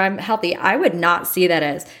make sure I'm healthy, I would not see that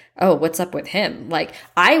as, oh, what's up with him? Like,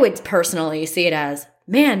 I would personally see it as,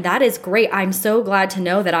 man, that is great. I'm so glad to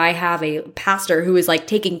know that I have a pastor who is like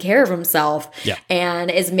taking care of himself and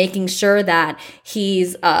is making sure that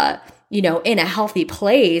he's, in a healthy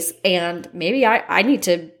place. And maybe I need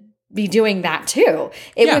to be doing that too.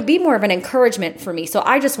 It would be more of an encouragement for me. So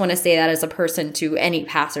I just want to say that as a person to any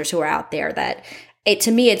pastors who are out there, that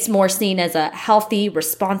to me, it's more seen as a healthy,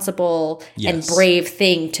 responsible, and brave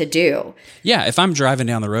thing to do. Yeah, if I'm driving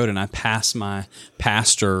down the road and I pass my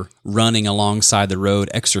pastor running alongside the road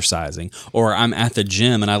exercising, or I'm at the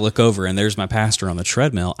gym and I look over and there's my pastor on the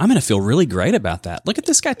treadmill, I'm going to feel really great about that. Look at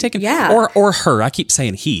this guy taking, or her. I keep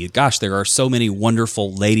saying he. Gosh, there are so many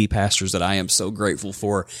wonderful lady pastors that I am so grateful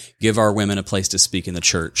for. Give our women a place to speak in the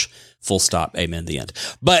church. Full stop. Amen. The end.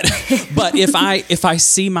 But if I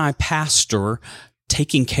see my pastor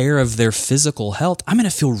taking care of their physical health, I'm going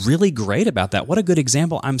to feel really great about that. What a good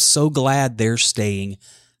example. I'm so glad they're staying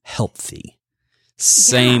healthy.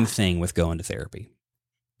 Same thing with going to therapy.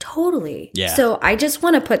 Totally. Yeah. So I just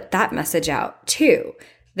want to put that message out too,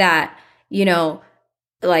 that,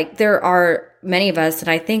 like there are many of us, and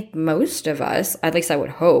I think most of us, at least I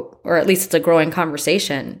would hope, or at least it's a growing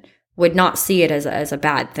conversation, would not see it as a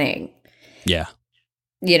bad thing. Yeah.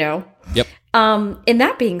 Yep. And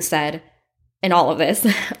that being said, in all of this,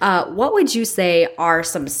 what would you say are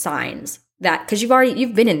some signs that, because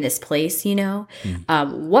you've been in this place,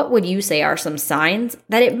 what would you say are some signs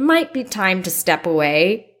that it might be time to step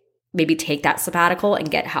away, maybe take that sabbatical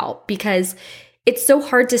and get help? Because it's so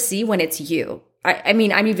hard to see when it's you. I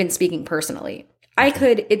mean, I'm even speaking personally.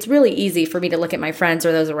 It's really easy for me to look at my friends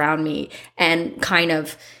or those around me and kind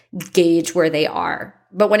of gauge where they are.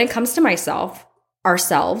 But when it comes to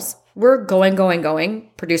ourselves, we're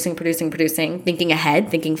going, producing, thinking ahead,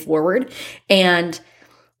 thinking forward. And,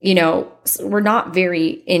 we're not very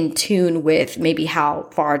in tune with maybe how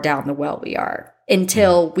far down the well we are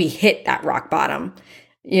until we hit that rock bottom,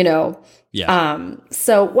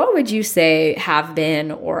 So what would you say have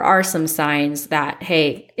been or are some signs that,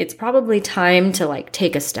 hey, it's probably time to like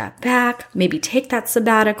take a step back, maybe take that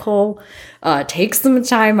sabbatical, take some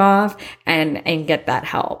time off and get that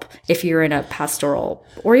help if you're in a pastoral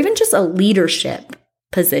or even just a leadership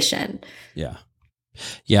position? Yeah.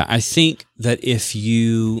 Yeah. I think that if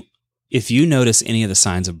you notice any of the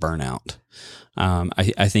signs of burnout,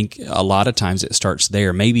 I think a lot of times it starts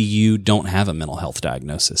there. Maybe you don't have a mental health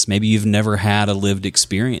diagnosis. Maybe you've never had a lived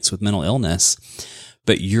experience with mental illness,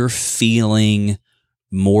 but you're feeling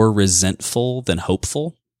more resentful than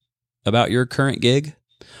hopeful about your current gig.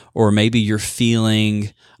 Or maybe you're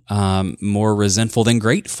feeling more resentful than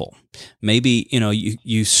grateful. Maybe,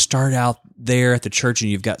 you start out there at the church and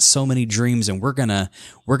you've got so many dreams and we're gonna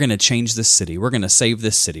change this city. We're gonna save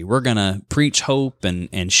this city. We're gonna preach hope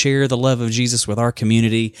and share the love of Jesus with our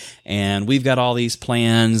community. And we've got all these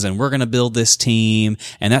plans and we're gonna build this team.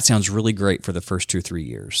 And that sounds really great for the first 2 or 3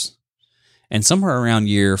 years. And somewhere around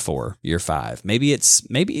year 4, year 5, maybe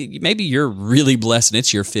you're really blessed and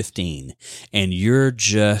it's year 15 and you're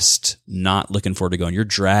just not looking forward to going. You're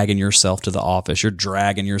dragging yourself to the office. You're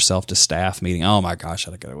dragging yourself to staff meeting. Oh my gosh,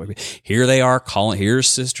 here they are calling. Here's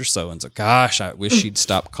Sister So-and-so. Gosh, I wish she'd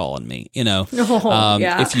stop calling me.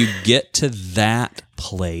 If you get to that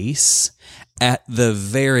place, at the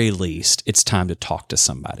very least, it's time to talk to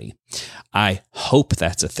somebody. I hope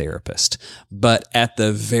that's a therapist, but at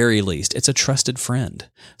the very least, it's a trusted friend.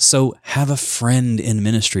 So have a friend in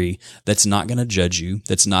ministry that's not going to judge you,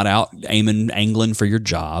 that's not out angling for your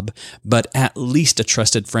job, but at least a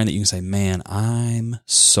trusted friend that you can say, man, I'm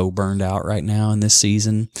so burned out right now in this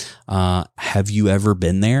season. Have you ever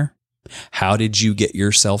been there? How did you get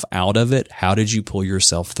yourself out of it? How did you pull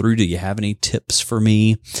yourself through? Do you have any tips for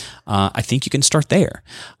me? I think you can start there.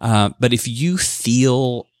 But if you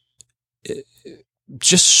feel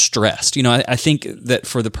just stressed, I think that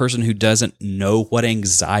for the person who doesn't know what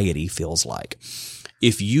anxiety feels like,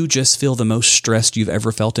 if you just feel the most stressed you've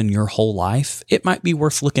ever felt in your whole life, it might be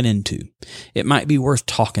worth looking into. It might be worth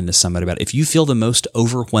talking to somebody about it. If you feel the most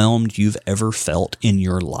overwhelmed you've ever felt in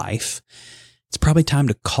your life, it's probably time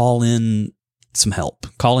to call in some help.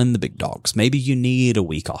 Call in the big dogs. Maybe you need a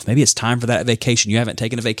week off. Maybe it's time for that vacation. You haven't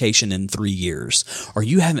taken a vacation in 3 years, or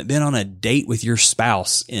you haven't been on a date with your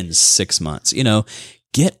spouse in 6 months.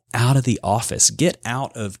 Get out of the office, get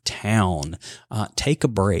out of town, take a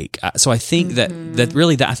break. So I think that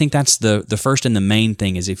really, I think that's the first and the main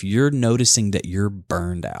thing is if you're noticing that you're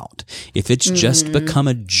burned out, if it's just become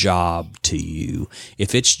a job to you,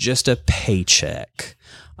 if it's just a paycheck,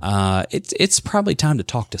 it's probably time to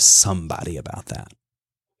talk to somebody about that.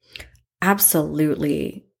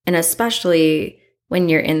 Absolutely. And especially when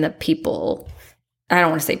you're in the people, I don't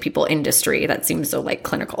want to say people industry, that seems so like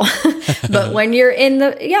clinical, but when you're in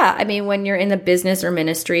when you're in the business or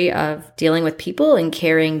ministry of dealing with people and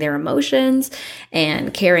carrying their emotions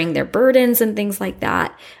and carrying their burdens and things like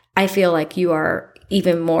that, I feel like you are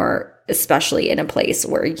even more especially in a place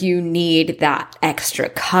where you need that extra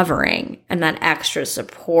covering and that extra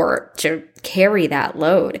support to carry that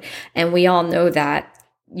load. And we all know that,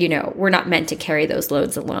 we're not meant to carry those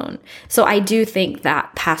loads alone. So I do think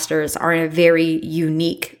that pastors are in a very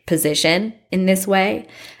unique position in this way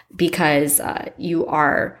because you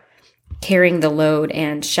are carrying the load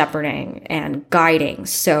and shepherding and guiding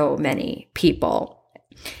so many people.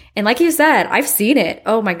 And like you said, I've seen it.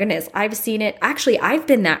 Oh my goodness, I've seen it. Actually, I've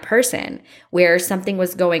been that person where something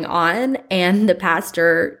was going on and the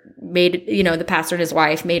pastor and his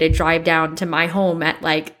wife made a drive down to my home at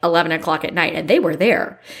like 11 o'clock at night and they were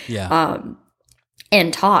there. Yeah.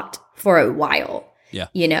 And talked for a while. Yeah.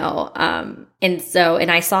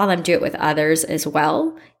 And I saw them do it with others as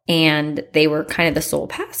well. And they were kind of the sole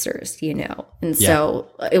pastors, and so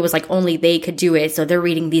it was like only they could do it. So they're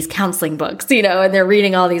reading these counseling books, and they're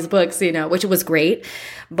reading all these books, which was great.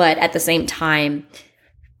 But at the same time,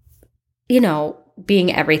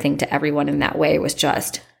 being everything to everyone in that way was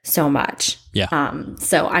just so much. Yeah.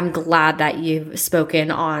 So I'm glad that you've spoken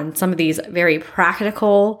on some of these very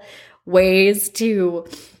practical ways to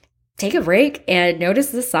take a break and notice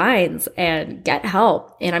the signs and get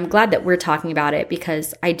help. And I'm glad that we're talking about it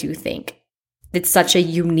because I do think it's such a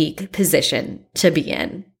unique position to be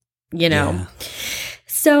in, Yeah.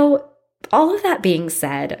 So all of that being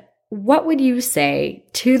said, what would you say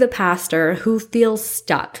to the pastor who feels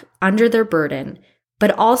stuck under their burden,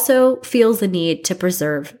 but also feels the need to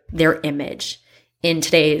preserve their image in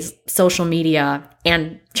today's social media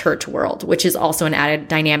and church world, which is also an added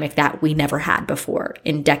dynamic that we never had before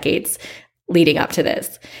in decades leading up to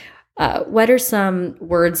this? What are some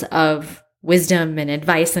words of wisdom and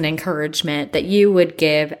advice and encouragement that you would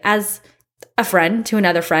give as a friend to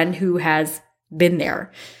another friend who has been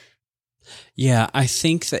there? Yeah, I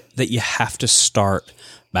think that you have to start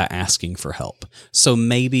by asking for help. So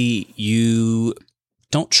maybe you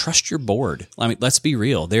don't trust your board. I mean, let's be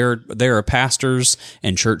real. There are pastors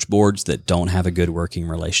and church boards that don't have a good working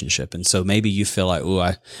relationship. And so maybe you feel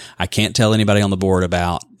like, I can't tell anybody on the board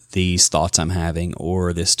about these thoughts I'm having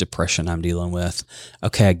or this depression I'm dealing with.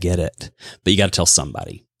 Okay, I get it. But you got to tell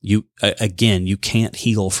somebody. You can't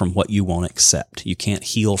heal from what you won't accept. You can't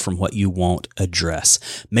heal from what you won't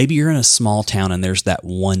address. Maybe you're in a small town and there's that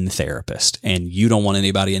one therapist and you don't want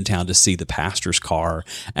anybody in town to see the pastor's car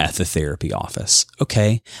at the therapy office.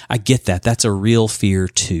 Okay, I get that. That's a real fear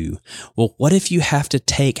too. Well, what if you have to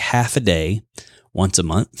take half a day, once a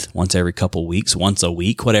month, once every couple weeks, once a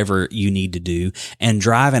week, whatever you need to do, and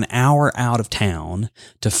drive an hour out of town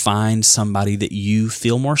to find somebody that you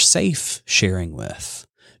feel more safe sharing with?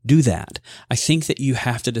 Do that. I think that you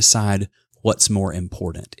have to decide what's more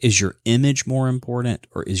important. Is your image more important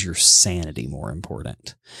or is your sanity more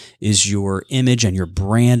important? Is your image and your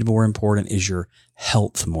brand more important? Is your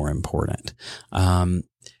health more important?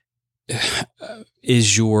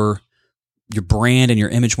 Is your brand and your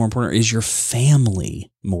image more important or is your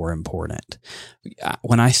family more important?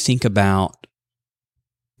 When I think about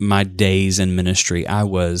my days in ministry, I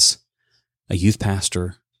was a youth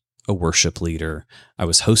pastor, a worship leader. I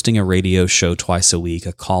was hosting a radio show twice a week,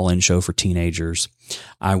 a call-in show for teenagers.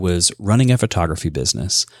 I was running a photography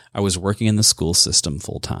business. I was working in the school system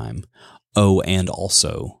full-time. Oh, and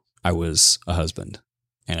also I was a husband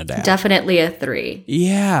and a dad. Definitely a 3.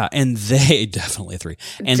 Yeah, and definitely a 3.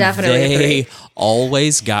 And Definitely they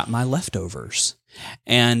always got my leftovers.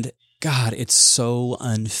 And God, it's so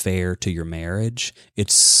unfair to your marriage.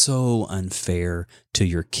 It's so unfair to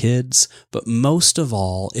your kids. But most of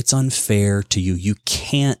all, it's unfair to you. You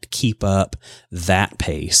can't keep up that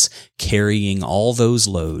pace, carrying all those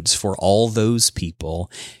loads for all those people,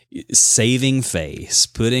 saving face,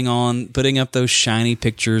 putting up those shiny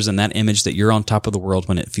pictures and that image that you're on top of the world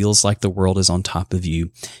when it feels like the world is on top of you.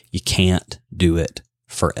 You can't do it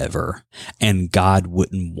forever. And God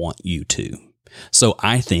wouldn't want you to. So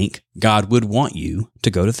I think God would want you to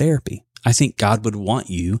go to therapy. I think God would want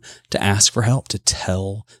you to ask for help, to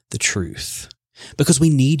tell the truth. Because we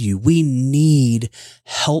need you. We need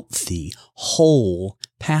healthy, whole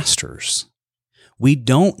pastors. We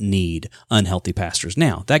don't need unhealthy pastors.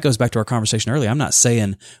 Now, that goes back to our conversation earlier. I'm not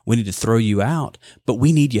saying we need to throw you out, but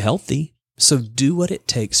we need you healthy. So do what it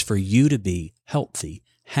takes for you to be healthy,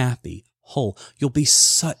 happy, whole. You'll be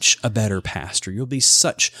such a better pastor. You'll be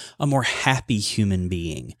such a more happy human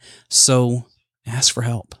being. So ask for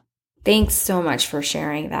help. Thanks so much for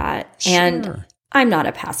sharing that. Sure. And I'm not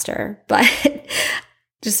a pastor, but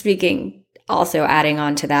just speaking, also adding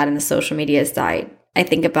on to that in the social media side, I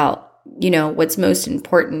think about, what's most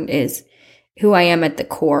important is who I am at the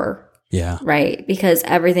core. Yeah. Right? Because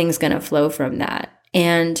everything's going to flow from that.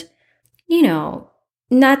 And,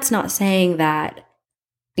 that's not saying that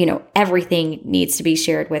everything needs to be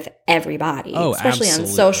shared with everybody, especially absolutely. on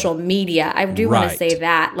social media. I do want to Right. say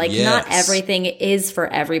that, Yes. not everything is for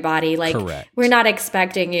everybody. Correct. We're not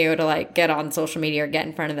expecting you to get on social media or get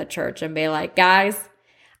in front of the church and be like, guys,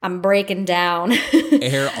 I'm breaking down.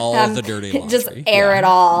 Air all the dirty laundry. Just air it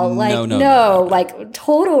all. No.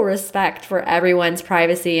 Total respect for everyone's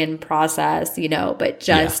privacy and process, but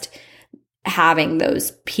just having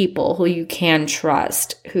those people who you can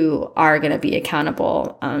trust, who are going to be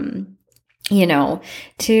accountable,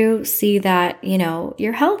 to see that,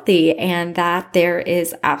 you're healthy and that there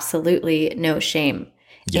is absolutely no shame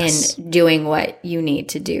in doing what you need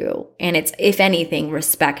to do. And it's, if anything,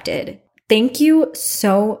 respected. Thank you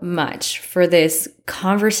so much for this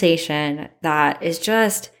conversation that is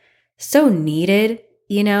just so needed.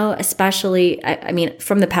 Especially,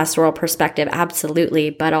 from the pastoral perspective, absolutely,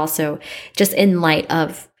 but also just in light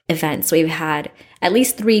of events. We've had at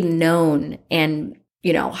least 3 known and,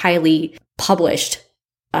 highly published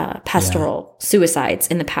pastoral suicides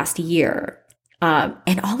in the past year.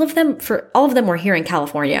 And all of them were here in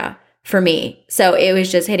California for me. So it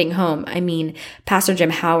was just hitting home. Pastor Jim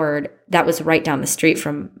Howard, that was right down the street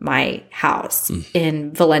from my house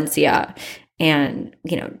in Valencia. And,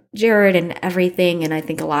 Jared and everything. And I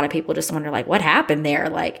think a lot of people just wonder, what happened there?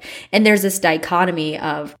 And there's this dichotomy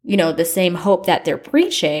of, the same hope that they're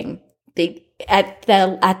preaching, they at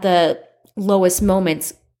the lowest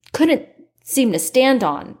moments couldn't seem to stand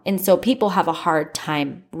on. And so people have a hard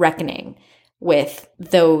time reckoning with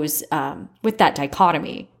those, with that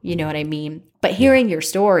dichotomy. You know what I mean? But hearing your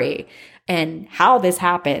story and how this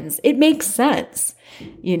happens, it makes sense.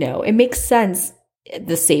 It makes sense,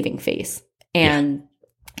 the saving face. And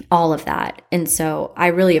all of that. And so I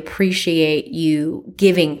really appreciate you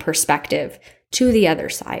giving perspective to the other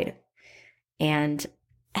side and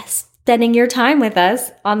spending your time with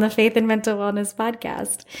us on the Faith and Mental Wellness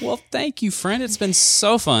podcast. Well, thank you, friend. It's been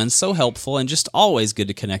so fun, so helpful, and just always good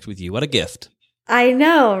to connect with you. What a gift. I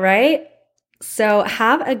know, right? So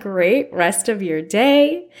have a great rest of your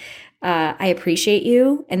day. I appreciate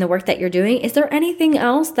you and the work that you're doing. Is there anything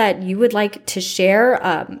else that you would like to share?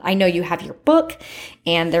 I know you have your book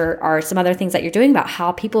and there are some other things that you're doing about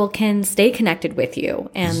how people can stay connected with you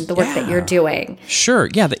and the work that you're doing. Sure.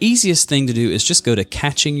 Yeah. The easiest thing to do is just go to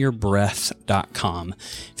catchingyourbreath.com.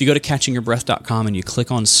 If you go to catchingyourbreath.com and you click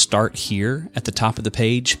on Start Here at the top of the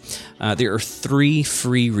page, there are 3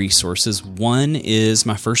 free resources. One is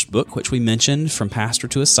my first book, which we mentioned, From Pastor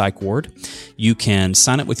to a Psych Ward. You can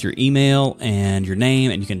sign up with your email and your name,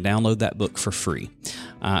 and you can download that book for free.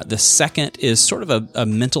 The second is sort of a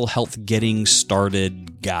mental health getting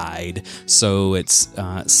started guide. So it's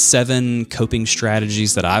 7 coping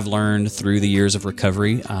strategies that I've learned through the years of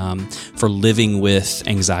recovery for living with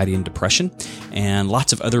anxiety and depression, and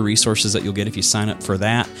lots of other resources that you'll get if you sign up for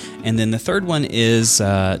that. And then the third one is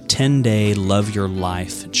 10-day Love Your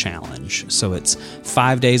Life challenge. So it's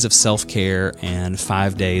 5 days of self-care and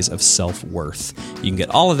 5 days of self-worth. You can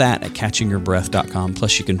get all of that at catchingyourbreath.com.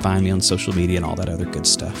 Plus you can find me on social media and all that other good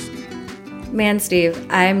stuff. Man, Steve,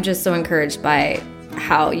 I'm just so encouraged by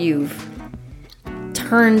how you've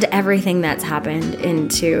turned everything that's happened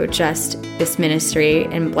into just this ministry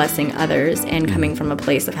and blessing others and coming from a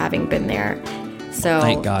place of having been there. So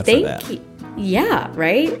thank God for that. Yeah,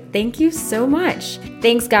 right? Thank you so much.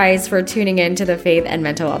 Thanks, guys, for tuning in to the Faith and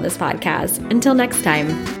Mental Wellness Podcast. Until next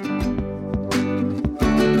time.